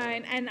my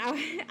sign. And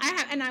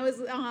I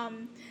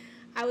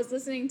was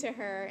listening to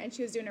her, and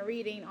she was doing a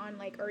reading on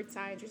like earth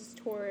signs, which is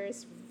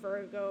Taurus,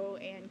 Virgo,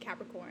 and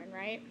Capricorn,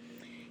 right?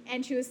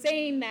 And she was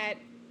saying that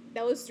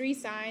those 3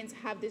 signs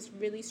have this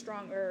really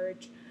strong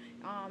urge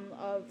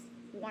of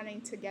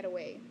wanting to get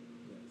away,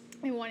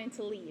 and wanting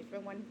to leave,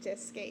 and wanting to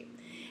escape.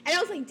 And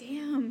I was like,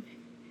 damn.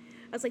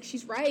 I was like,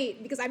 she's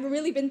right, because I've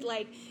really been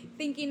like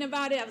thinking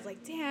about it. I was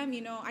like, damn,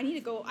 you know, I need to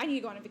go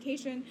on a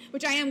vacation,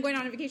 which I am going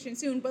on a vacation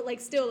soon. But like,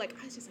 still, like,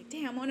 I was just like,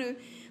 damn, I want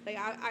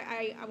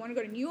to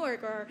go to New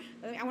York, or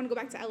I want to go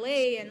back to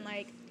LA, and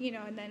like, you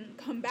know, and then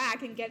come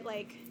back and get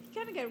like,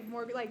 kind of get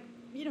more like,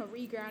 you know,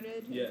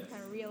 regrounded, and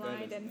kind of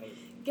realigned, and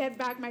get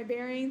back my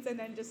bearings, and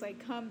then just like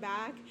come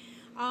back.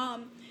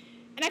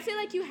 And I feel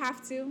like you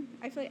have to.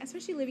 I feel like,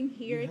 especially living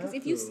here, because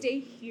if you stay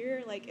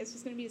here, like, it's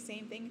just going to be the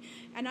same thing.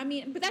 And I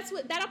mean, but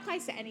that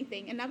applies to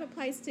anything. And that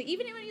applies to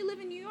even when you live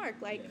in New York.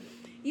 Like,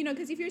 you know,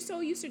 because if you're so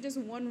used to just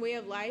one way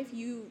of life,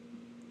 you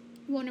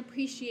won't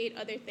appreciate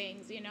other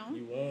things, you know?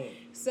 You won't.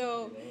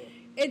 So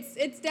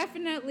it's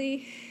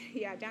definitely,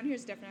 down here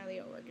is definitely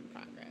a work in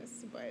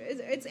progress. But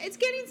it's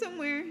getting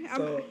somewhere.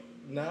 So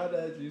now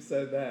that you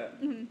said that,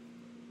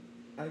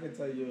 I can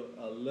tell you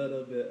a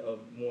little bit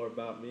more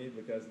about me,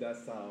 because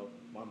that's how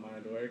my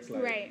mind works.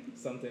 Like,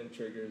 something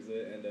triggers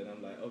it, and then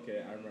I'm like,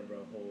 okay, I remember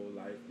a whole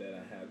life that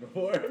I had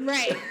before.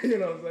 Right. You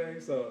know what I'm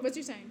saying? So. What's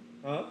your sign?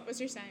 Huh? What's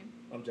your sign?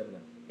 I'm Gemini.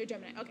 You're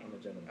Gemini. Okay. I'm a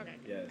Gemini. Okay.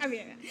 Yes. I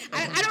mean,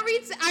 I don't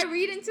read. I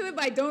read into it,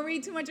 but I don't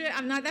read too much of it.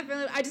 I'm not that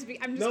familiar. I'm just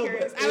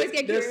curious. I always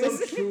get curious. There's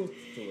some truth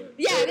to it.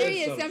 Yeah, there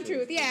is some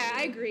truth. Yeah,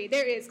 I agree.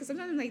 There is, because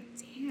sometimes I'm like,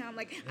 damn.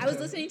 Like, I was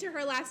listening to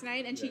her last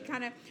night, and she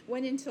kind of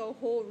went into a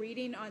whole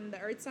reading on the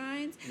earth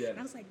signs, and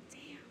I was like,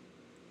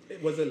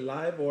 damn. Was it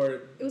live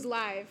or? It was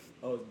live.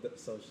 Oh,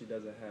 so she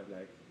doesn't have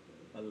like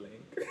a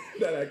link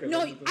that I can.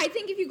 No, I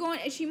think if you go on,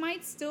 she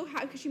might still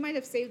have, because she might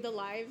have saved the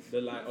live.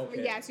 The live,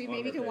 okay. Yeah, so you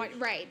maybe can watch.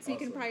 Right, so you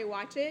can probably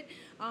watch it.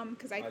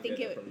 Because I think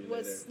it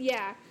was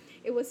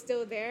it was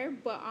still there.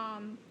 But I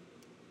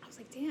was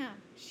like, damn,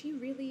 she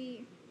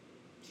read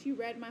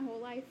my whole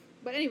life.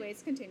 But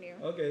anyways, continue.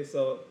 Okay,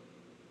 so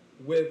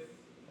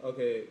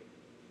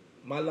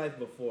my life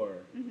before,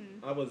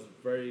 I was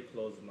very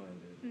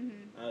closed-minded.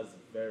 I was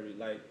very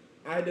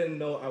I didn't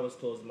know I was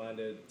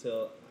closed-minded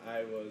till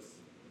I was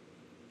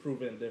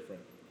proven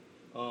different.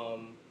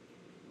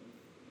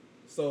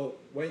 So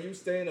when you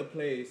stay in a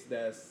place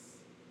that's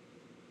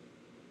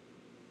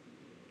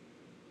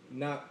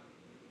not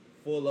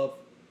full of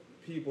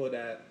people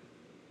that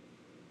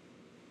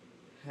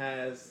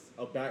has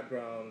a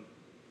background.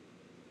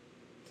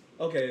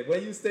 Okay,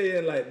 when you stay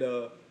in like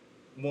the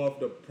more of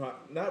the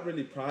not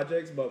really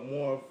projects, but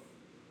more of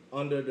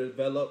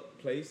underdeveloped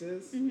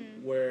places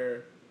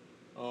where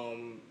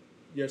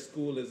your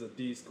school is a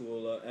D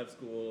school, a F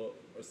school,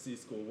 or C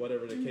school,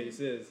 whatever the case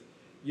is,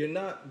 you're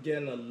not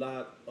getting a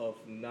lot of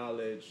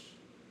knowledge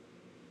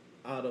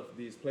out of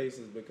these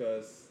places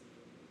because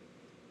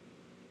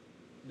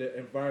the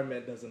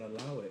environment doesn't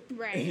allow it.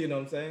 Right. You know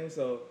what I'm saying?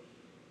 So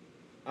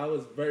I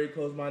was very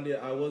close-minded.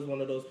 I was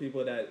one of those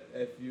people that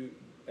if you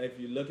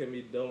look at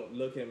me, don't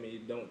look at me,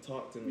 don't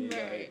talk to me.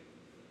 Right. Like,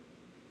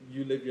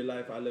 you live your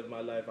life, I live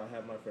my life, I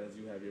have my friends,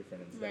 you have your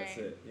friends. That's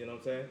right. it. You know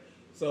what I'm saying?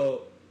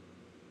 So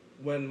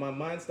when my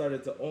mind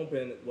started to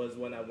open was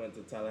when I went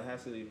to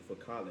Tallahassee for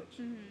college.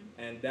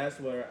 And that's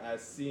where I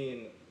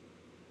seen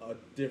a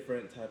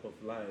different type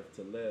of life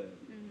to live.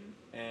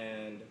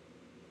 And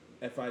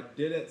if I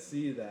didn't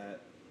see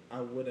that, I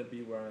wouldn't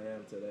be where I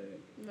am today.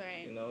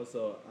 Right. You know,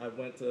 so I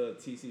went to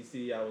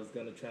TCC. I was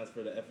going to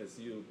transfer to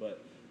FSU,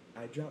 but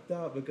I dropped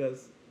out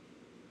because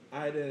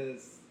I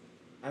didn't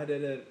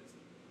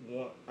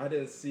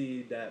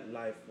see that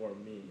life for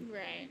me.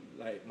 Right.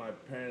 Like, my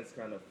parents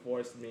kind of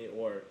forced me,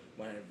 or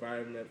my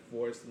environment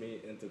forced me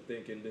into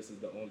thinking this is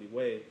the only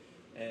way.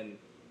 And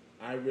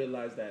I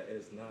realized that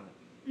it's not.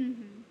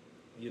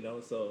 You know,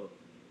 so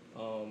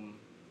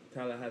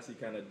Tallahassee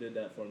kind of did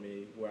that for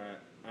me, where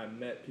I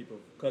met people,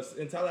 because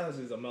in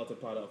Tallahassee is a melting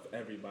pot of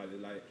everybody,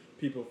 like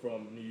people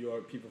from New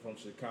York, people from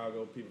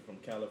Chicago, people from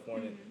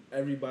California.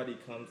 Everybody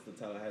comes to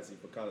Tallahassee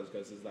for college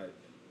because it's like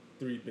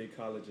 3 big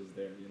colleges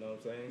there, you know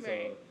what I'm saying?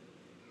 Right.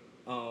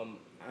 So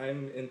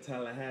I'm in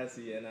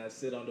Tallahassee and I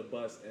sit on the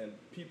bus and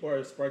people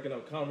are sparking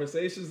up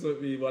conversations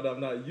with me, what I'm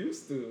not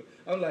used to.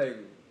 I'm like,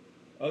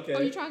 okay. Oh,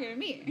 you're talking to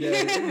me. Yeah,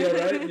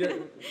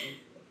 right?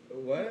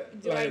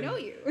 What? Do I know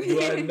you?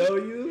 Do I know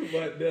you?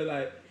 But they're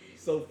like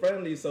so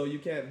friendly, so you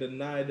can't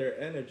deny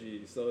their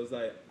energy. So it's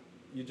like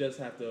you just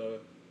have to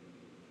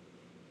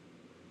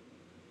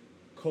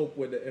cope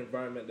with the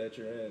environment that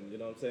you're in. You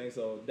know what I'm saying?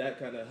 So that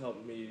kind of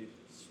helped me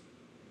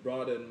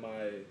broaden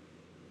my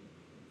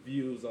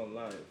views on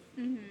life.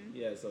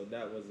 Yeah, so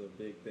that was a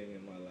big thing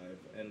in my life,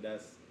 and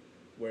that's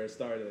where it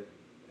started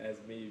as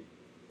me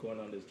going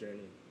on this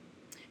journey.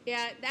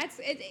 Yeah, that's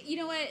it. You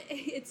know what?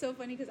 It's so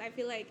funny because I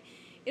feel like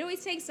it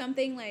always takes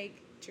something like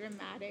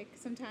dramatic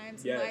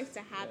sometimes in life to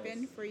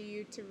happen for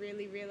you to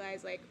really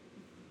realize like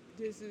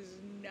this is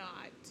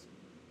not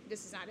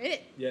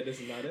it. Yeah, this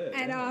is not it.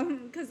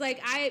 And because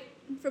like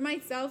for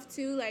myself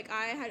too, like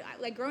I had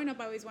like growing up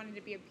I always wanted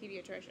to be a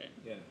pediatrician.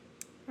 Yeah.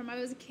 From when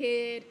I was a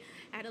kid,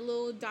 I had a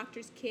little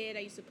doctor's kid. I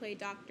used to play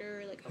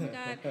doctor, like, oh my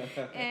God.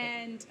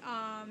 And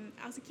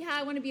I was like, yeah,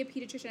 I want to be a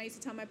pediatrician. I used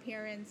to tell my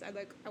parents, I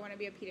want to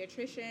be a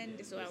pediatrician. Yeah,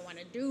 this is what I want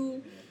to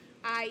do.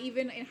 Yeah.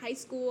 Even in high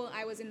school,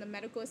 I was in the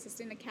medical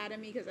assistant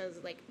academy because I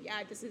was like,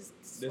 yeah, this is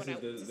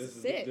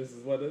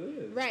what it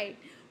is. Right.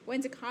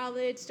 Went to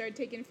college, started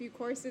taking a few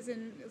courses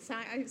in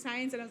science,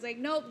 and I was like,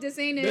 nope, this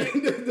ain't it.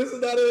 This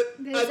is not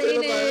it. This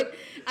ain't it.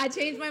 I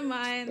changed my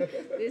mind.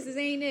 This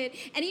ain't it.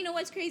 And you know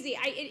what's crazy?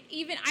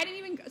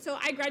 So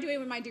I graduated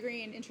with my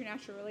degree in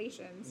international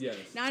relations,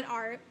 not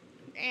art.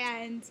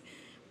 And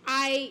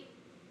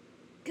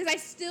because I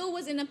still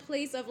was in a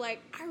place of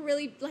like, I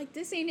really, like,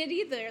 this ain't it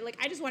either. Like,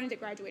 I just wanted to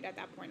graduate at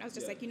that point. I was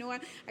just like, you know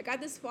what? I got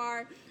this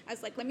far. I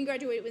was like, let me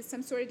graduate with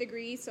some sort of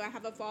degree so I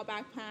have a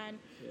fallback plan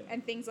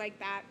and things like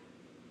that.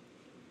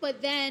 But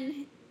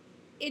then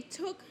it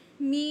took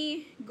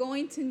me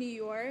going to New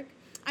York.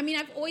 I mean,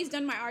 I've always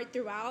done my art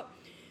throughout,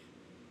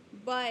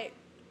 but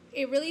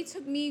it really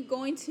took me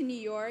going to New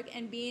York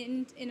and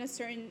being in a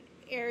certain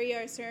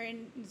area, a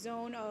certain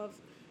zone of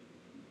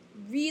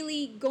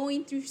really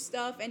going through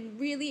stuff and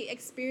really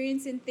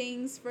experiencing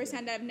things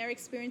firsthand that I've never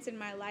experienced in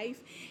my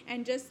life,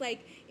 and just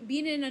like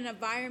being in an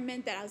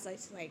environment that I was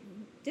like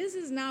this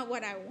is not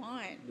what I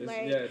want.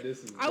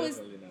 This is I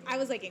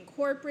was like in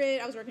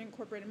corporate. I was working in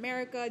corporate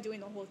America, doing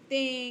the whole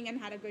thing, and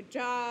had a good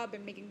job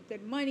and making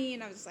good money.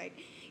 And I was just like,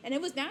 and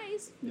it was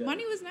nice. Yeah.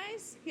 Money was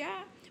nice,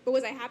 yeah. But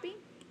was I happy?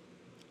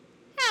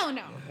 Hell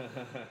no.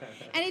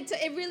 And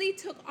it really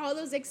took all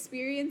those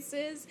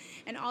experiences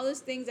and all those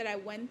things that I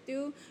went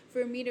through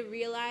for me to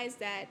realize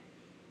that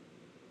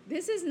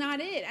this is not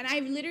it. And I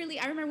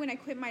remember when I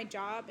quit my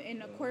job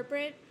in a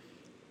corporate,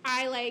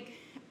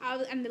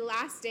 on the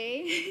last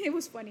day, it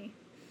was funny.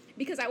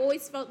 Because I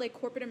always felt like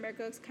corporate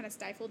America kind of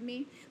stifled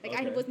me. Like,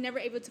 I was never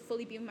able to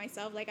fully be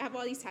myself. Like, I have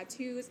all these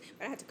tattoos,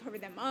 but I had to cover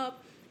them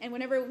up. And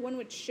whenever one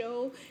would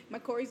show, my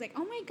Corey's like,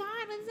 oh, my God,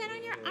 what's that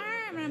on your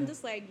arm? And I'm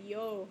just like,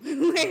 yo.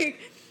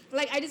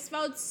 like, I just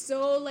felt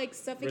so, like,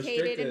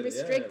 suffocated and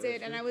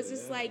restricted. And I was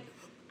just like,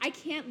 I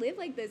can't live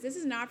like this. This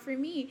is not for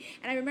me.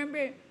 And I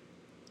remember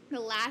the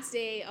last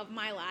day of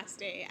my last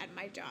day at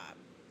my job,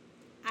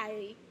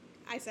 I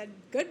said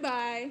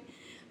goodbye.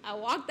 I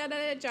walked out of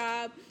that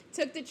job,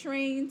 took the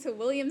train to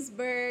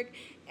Williamsburg,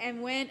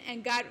 and went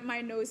and got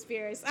my nose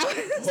pierced. Wow.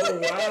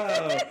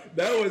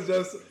 That was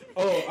just,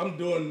 I'm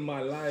doing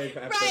my life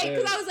after right,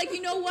 because I was like,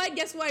 you know what?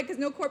 Guess what? Because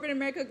no corporate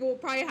America will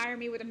probably hire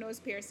me with a nose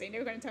piercing. They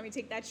were going to tell me to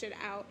take that shit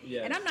out.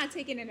 Yes. And I'm not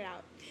taking it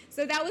out.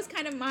 So that was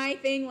kind of my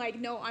thing. Like,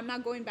 no, I'm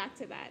not going back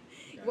to that.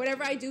 Gotcha.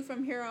 Whatever I do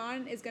from here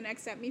on is going to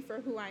accept me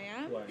for who I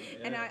am. Right.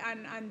 Yeah.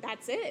 And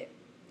that's it.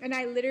 And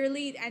I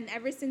literally, and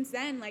ever since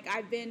then, like,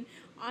 I've been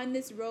on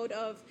this road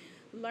of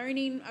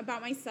learning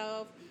about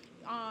myself,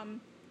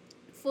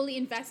 fully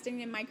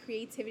investing in my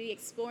creativity,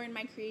 exploring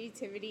my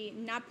creativity,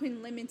 not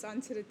putting limits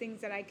onto the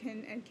things that I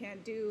can and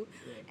can't do,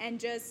 and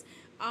just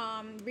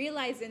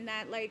realizing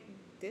that, like,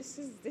 this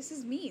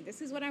is me.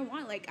 This is what I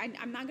want. Like,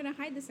 I'm not gonna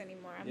hide this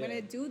anymore. I'm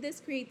gonna do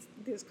this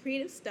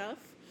creative stuff.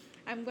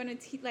 I'm gonna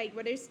like,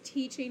 whether it's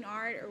teaching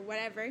art or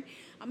whatever,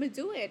 I'm gonna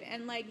do it.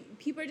 And like,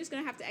 people are just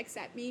gonna have to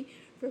accept me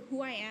for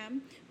who I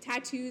am.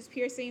 Tattoos,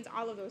 piercings,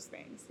 all of those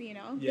things. You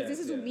know, because this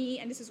is me,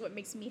 and this is what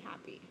makes me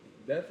happy.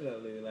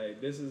 Definitely, like,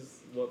 this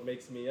is what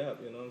makes me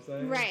up, you know what I'm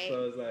saying? Right.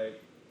 So it's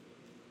like,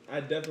 I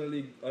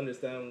definitely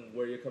understand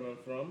where you're coming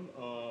from.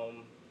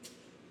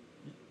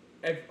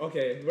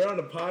 Okay, we're on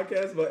a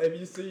podcast, but if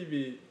you see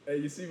me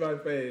and you see my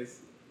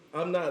face,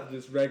 I'm not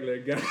just regular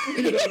guy.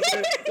 You know what I'm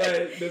saying?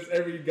 Like, just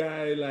every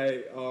guy,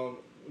 like,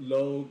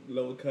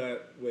 low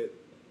cut with,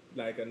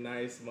 like, a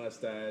nice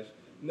mustache.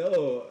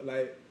 No,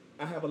 like,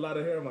 I have a lot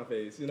of hair on my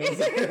face, you know what I'm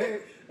saying?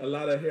 A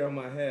lot of hair on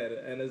my head,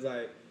 and it's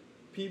like,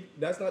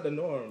 that's not the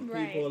norm.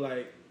 Right. People,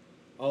 like,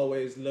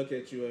 always look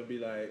at you and be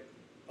like,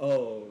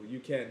 oh, you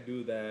can't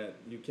do that.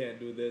 You can't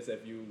do this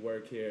if you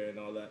work here and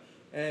all that.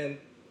 And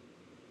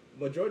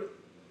majority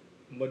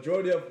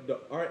of the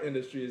art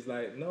industry is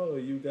like, no,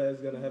 you guys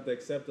going to have to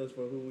accept us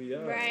for who we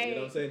are. Right. You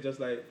know what I'm saying? Just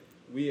like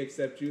we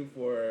accept you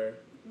for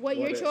what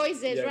your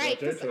choice is, right?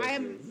 Because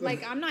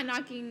I'm not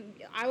knocking,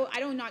 I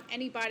don't knock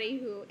anybody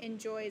who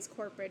enjoys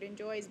corporate,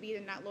 enjoys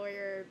being that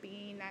lawyer,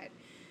 being that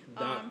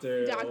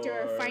doctor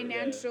or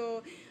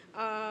financial,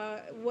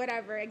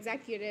 whatever,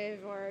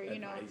 executive, or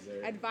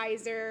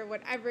advisor,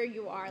 whatever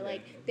you are. Yeah.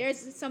 Like,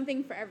 there's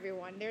something for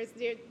everyone.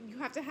 You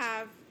have to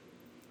have,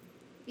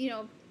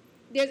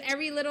 there's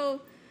every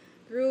little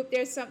group.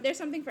 There's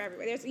something for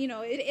everybody. There's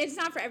it's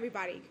not for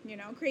everybody.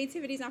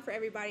 Creativity is not for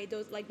everybody.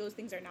 Those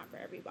things are not for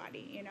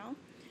everybody.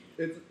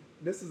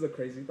 This is a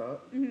crazy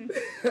thought.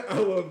 Mm-hmm. I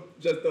will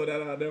just throw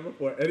that out there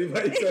before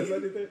anybody says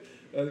anything.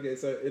 Okay,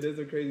 so it is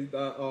a crazy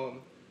thought.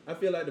 I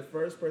feel like the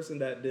first person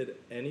that did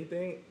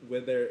anything,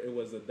 whether it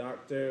was a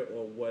doctor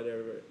or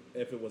whatever,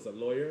 if it was a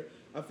lawyer,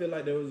 I feel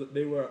like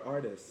they were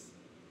artists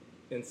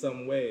in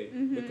some way.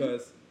 Mm-hmm.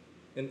 Because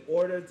in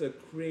order to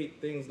create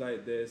things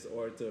like this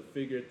or to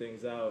figure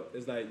things out,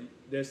 it's like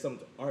there's some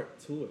art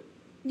to it.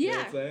 Yeah. You know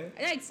what I'm saying?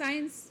 Like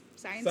science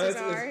is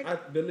art. I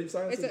believe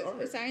science is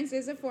art. Science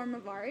is a form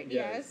of art.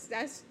 Yes,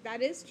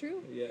 that is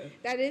true. Yeah,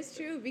 that is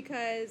true,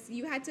 because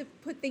you had to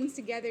put things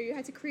together. You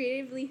had to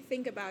creatively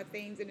think about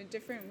things in a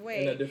different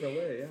way.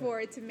 Yeah.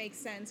 For it to make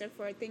sense, or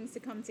for things to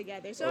come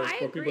together. So or I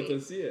agree. For people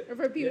to see it. Or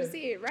for people to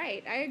see it,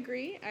 right? I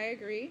agree.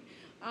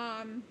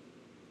 And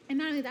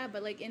not only that,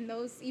 but like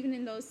even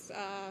in those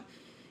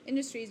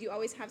industries, you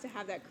always have to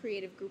have that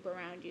creative group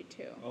around you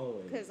too.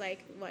 Always. Because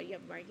you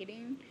have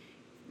marketing.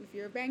 If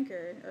you're a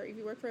banker or if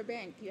you work for a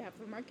bank, you have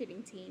a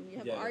marketing team, you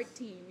have an art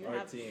team, you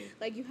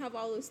have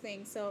all those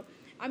things. So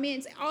I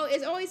mean,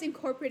 it's always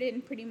incorporated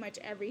in pretty much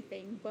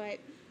everything. But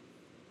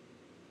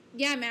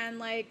yeah, man,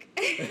 like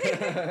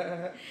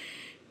it's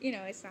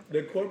not for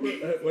the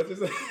corporate. What's this?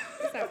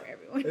 It's not for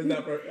everyone. It's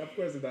not for. Of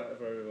course, it's not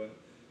for everyone.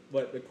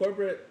 But the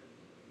corporate,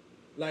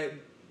 like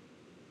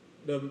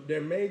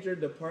their major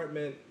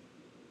department,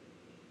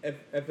 if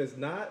it's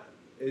not,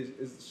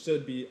 it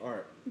should be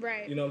art.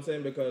 Right. You know what I'm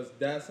saying? Because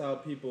that's how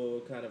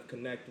people kind of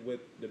connect with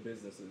the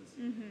businesses,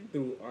 mm-hmm.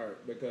 through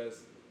art.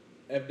 Because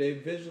if they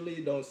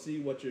visually don't see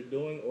what you're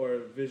doing or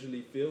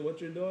visually feel what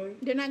you're doing,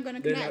 they're not going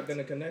to connect. They're not going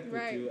to connect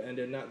with you, and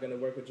they're not going to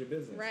work with your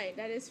business. Right.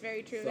 That is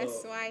very true. So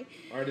that's why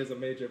art is a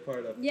major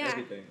part of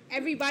everything.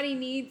 Everybody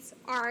needs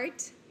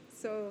art.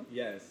 So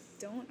yes.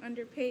 Don't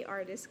underpay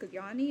artists, because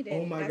y'all need it.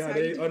 Oh my God,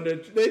 they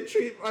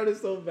treat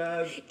artists so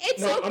bad.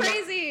 It's so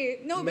crazy.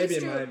 No, maybe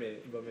it's true. Miami,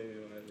 but maybe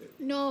Miami.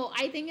 No,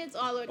 I think it's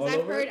all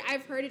over.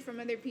 I've heard it from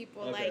other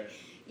people. Okay.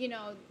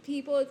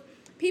 Like,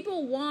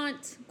 people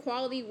want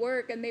quality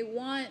work, and they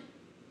want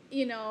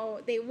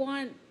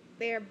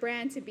their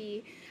brand to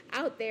be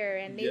out there,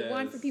 and they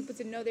want for people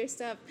to know their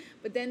stuff.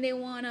 But then they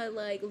want to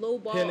like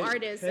lowball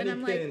artists, and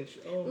I'm like,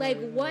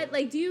 what?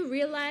 Like, do you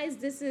realize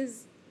this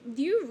is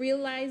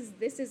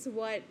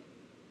what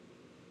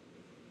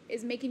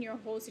is making your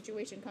whole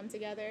situation come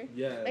together?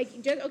 Yes.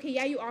 Like,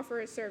 you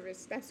offer a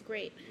service. That's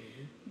great.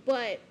 Mm-hmm.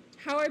 But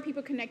how are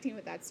people connecting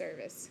with that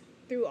service?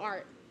 Through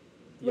art.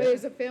 Whether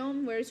it's a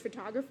film, whether it's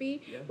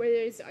photography, whether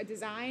it's a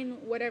design,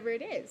 whatever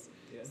it is.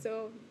 Yeah.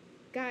 So,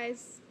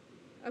 guys,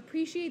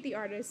 appreciate the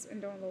artists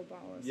and don't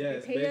lowball us.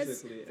 Yes, pay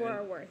us for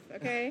our worth,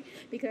 okay?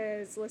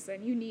 Because,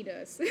 listen, you need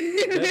us.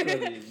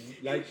 Definitely.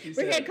 Like she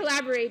said. We're here to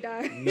collaborate,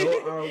 dog.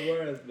 Know our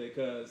worth,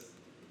 because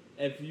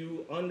if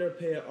you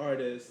underpay an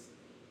artist,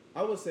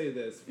 I would say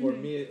this for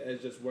me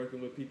as just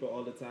working with people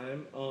all the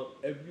time.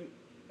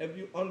 If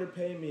you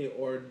underpay me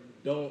or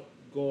don't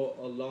go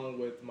along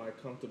with my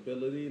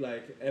comfortability,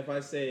 like if I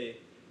say,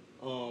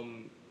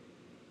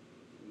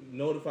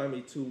 notify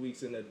me 2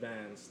 weeks in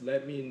advance,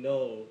 let me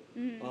know,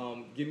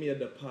 give me a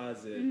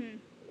deposit,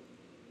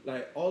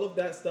 like all of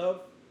that stuff,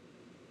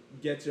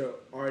 get your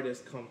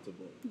artist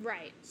comfortable.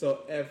 Right.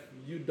 So if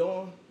you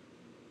don't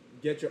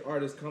get your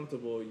artist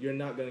comfortable, you're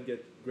not gonna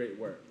get great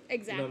work.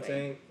 Exactly. You know what I'm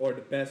saying? Or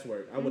the best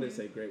work. I wouldn't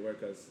say great work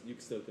because you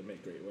still could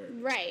make great work.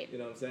 Right. You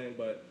know what I'm saying?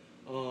 But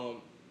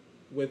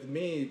with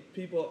me,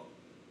 people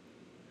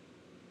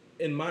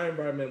in my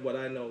environment, what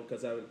I know,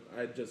 because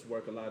I just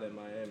work a lot in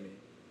Miami,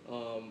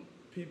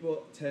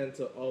 people tend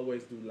to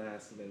always do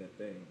last minute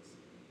things.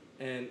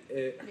 And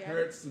it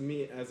hurts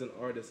me as an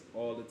artist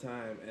all the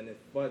time, and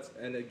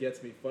it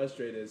gets me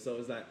frustrated. So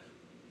it's like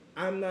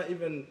I'm not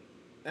even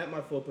at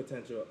my full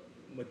potential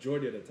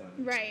majority of the time.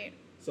 Right.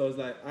 So it's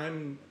like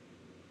I'm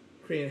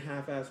creating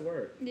half-ass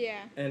work.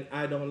 Yeah. And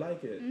I don't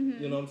like it.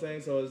 You know what I'm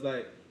saying? So it's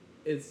like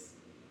it's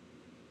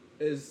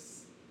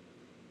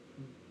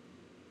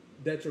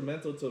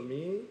detrimental to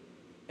me,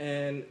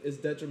 and it's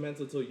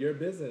detrimental to your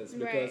business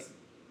because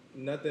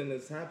nothing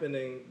is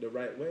happening the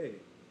right way.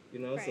 You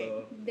know,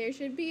 so there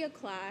should be a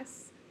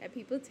class that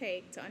people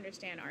take to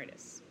understand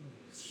artists.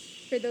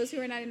 For those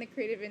who are not in the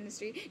creative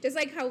industry, just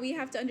like how we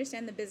have to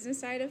understand the business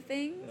side of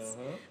things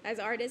as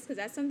artists, because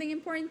that's something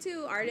important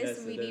too.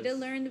 Artists, we need to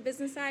learn the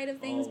business side of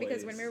things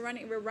because when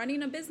we're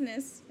running a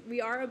business. We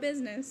are a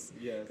business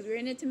because we're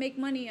in it to make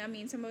money. I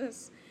mean, some of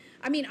us.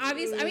 I mean,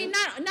 obviously,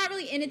 not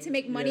really in it to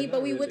make money,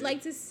 but we would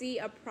like to see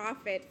a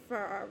profit for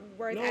our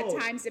work at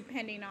times,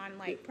 depending on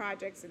like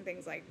projects and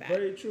things like that.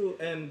 Very true.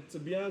 And to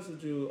be honest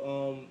with you,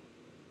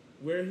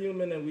 we're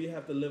human and we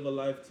have to live a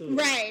life too.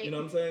 Right. You know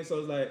what I'm saying? So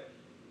it's like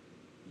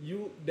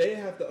they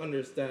have to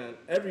understand.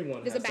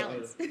 Everyone there's has a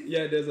balance.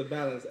 there's a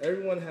balance.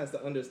 Everyone has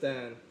to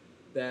understand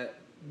that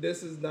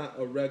this is not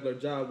a regular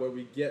job where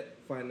we get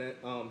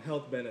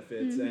health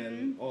benefits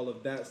and all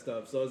of that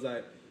stuff. So it's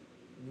like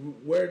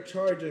we're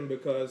charging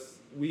because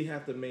we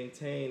have to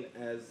maintain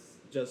as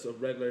just a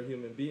regular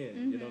human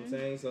being. You know what I'm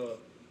saying? So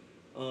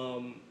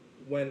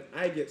when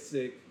I get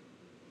sick,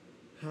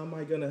 how am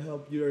I going to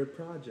help your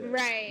project?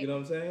 Right. You know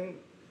what I'm saying?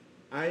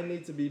 I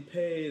need to be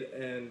paid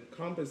and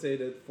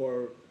compensated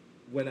for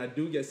when I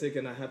do get sick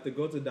and I have to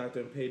go to the doctor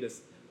and pay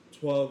this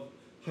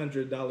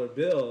 $1,200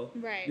 bill.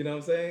 Right. You know what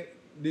I'm saying?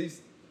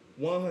 These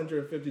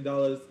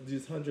 $150,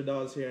 these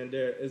 $100 here and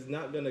there is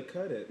not going to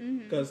cut it.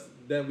 Because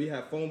then we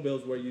have phone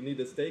bills where you need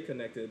to stay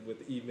connected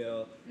with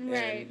email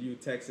and you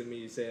texting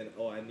me saying,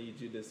 oh, I need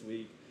you this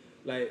week.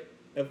 Like,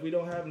 if we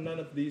don't have none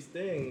of these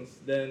things,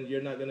 then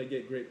you're not going to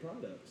get great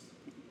products.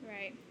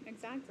 Right,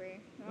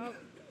 exactly. Well,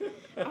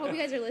 I hope you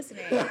guys are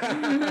listening.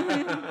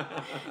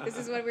 This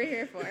is what we're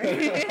here for.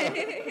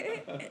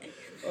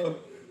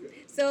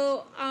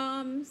 So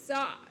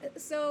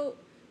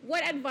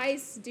what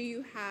advice do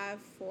you have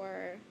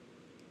for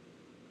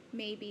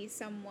maybe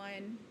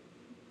someone,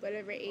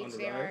 whatever age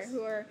they are,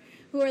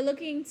 who are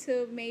looking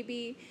to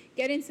maybe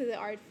get into the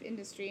art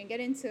industry and get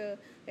into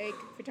like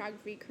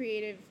photography,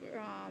 creative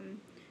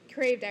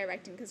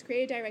directing, because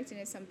creative directing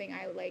is something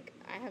I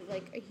have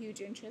like a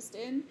huge interest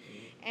in,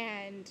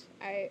 and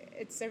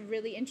it's a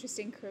really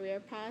interesting career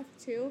path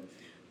too.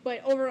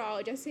 But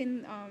overall, just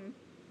in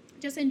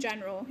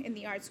general in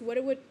the arts,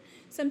 what would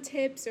some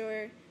tips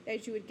or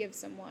that you would give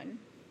someone?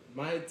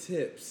 My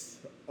tips.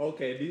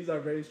 Okay, these are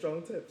very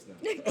strong tips now.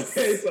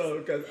 Okay, so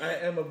because I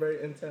am a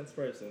very intense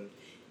person,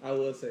 I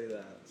will say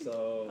that.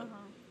 So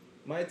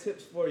my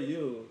tips for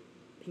you,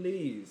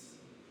 please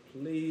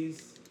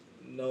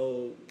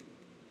know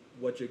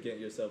what you're getting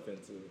yourself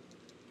into.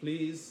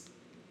 Please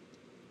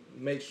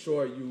make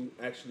sure you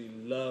actually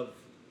love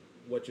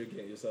what you're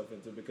getting yourself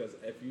into, because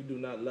if you do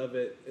not love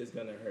it, it's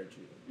gonna hurt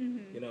you.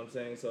 You know what I'm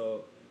saying?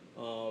 So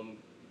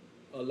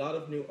a lot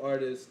of new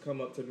artists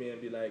come up to me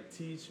and be like,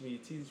 teach me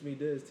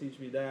this, teach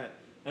me that.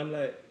 I'm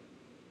like,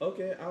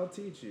 okay, I'll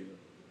teach you,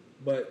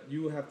 but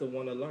you have to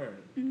want to learn.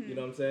 You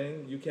know what I'm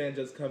saying? You can't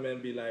just come in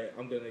and be like,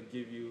 I'm gonna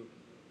give you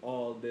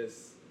all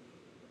this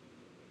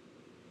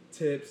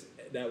tips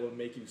that will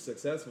make you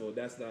successful.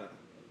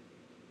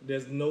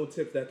 There's no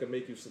tips that can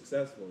make you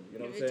successful. You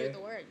know what I'm saying? Do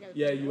the work.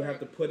 You have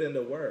to put in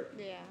the work.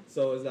 Yeah.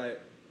 So it's like,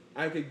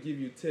 I could give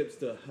you tips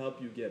to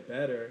help you get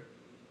better,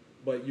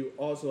 but you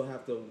also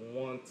have to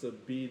want to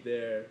be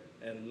there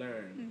and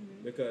learn,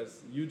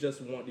 because you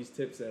just want these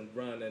tips and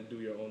run and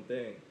do your own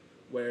thing,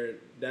 where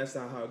that's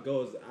not how it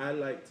goes. I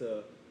like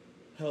to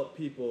help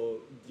people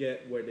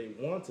get where they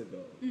want to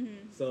go.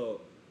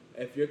 So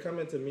if you're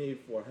coming to me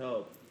for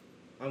help,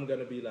 I'm going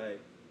to be like,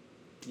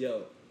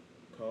 yo,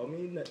 call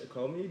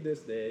me this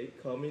day,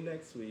 call me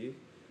next week,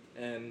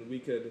 and we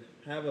could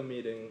have a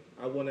meeting.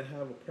 I want to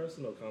have a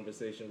personal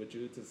conversation with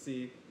you to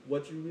see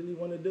what you really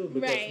want to do,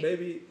 because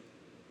maybe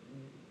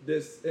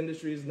this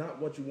industry is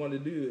not what you want to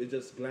do. It's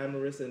just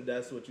glamorous, and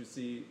that's what you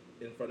see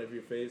in front of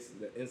your face,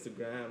 the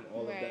Instagram,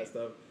 all of that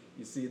stuff.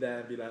 you see that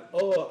and be like,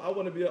 oh, I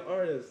want to be an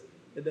artist.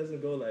 It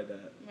doesn't go like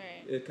that.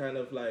 Right. It kind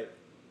of like,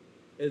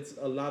 it's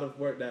a lot of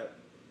work that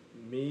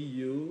me,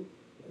 you,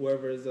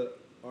 whoever is an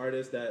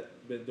artist that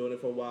been doing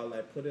it for a while,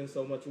 like put in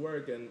so much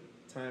work and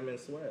time and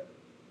sweat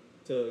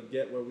to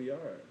get where we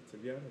are, to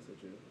be honest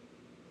with you.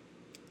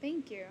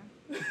 Thank you.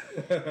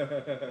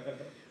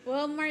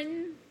 Well,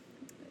 Martin,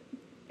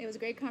 it was a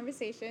great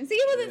conversation. See,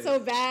 it wasn't so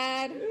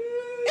bad.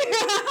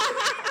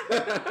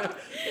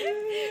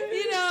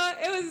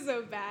 It wasn't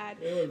so bad.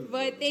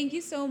 But thank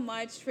you so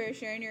much for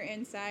sharing your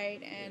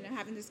insight and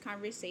having this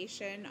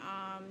conversation.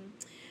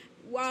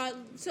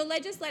 So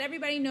let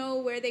everybody know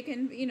where they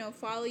can,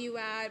 follow you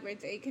at, where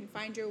they can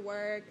find your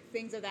work,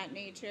 things of that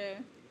nature.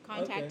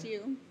 Contact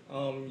you.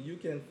 You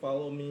can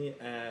follow me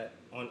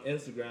on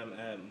Instagram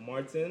at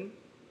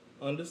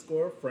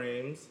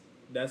Martin_frames.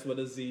 That's with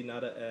a Z,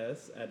 not a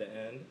S at the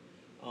end.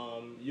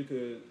 You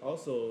could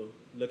also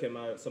look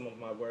at some of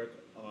my work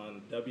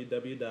on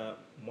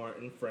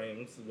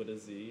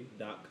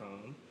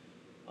www.martinframes.com.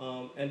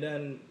 And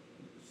then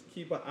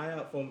keep an eye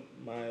out for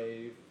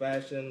my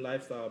fashion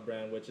lifestyle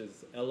brand, which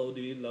is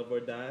LOD, Love or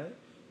Die.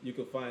 You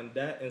can find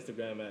that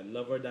Instagram at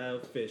Love or Die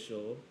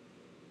Official.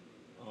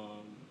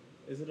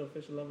 Is it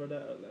official Love or Die?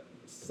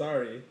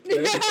 Sorry. No,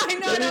 you're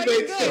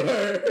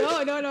good.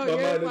 No, my you're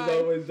mind fine. is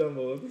always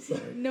jumbled.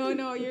 Sorry.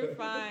 No, you're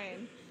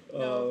fine.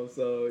 No.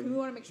 So we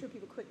want to make sure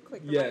people click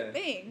the right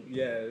thing.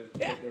 Yeah,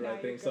 click the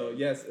right thing. So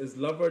yes, it's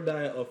Love or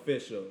Die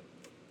Official.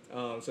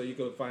 So you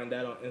can find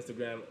that on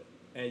Instagram,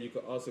 and you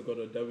can also go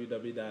to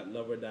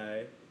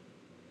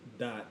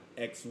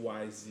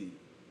www.loveordie.xyz.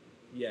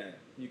 Yeah,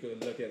 you can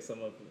look at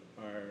some of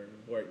our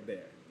work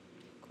there.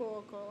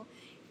 Cool.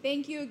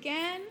 Thank you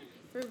again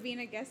for being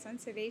a guest on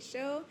today's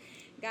show.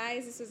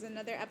 Guys, this was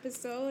another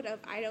episode of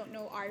I Don't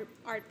Know Art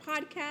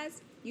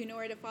Podcast. You know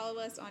where to follow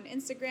us on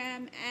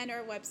Instagram and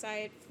our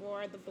website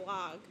for the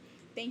blog.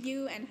 Thank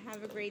you and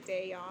have a great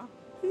day, y'all.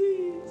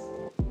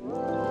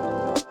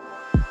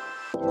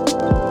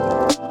 Peace.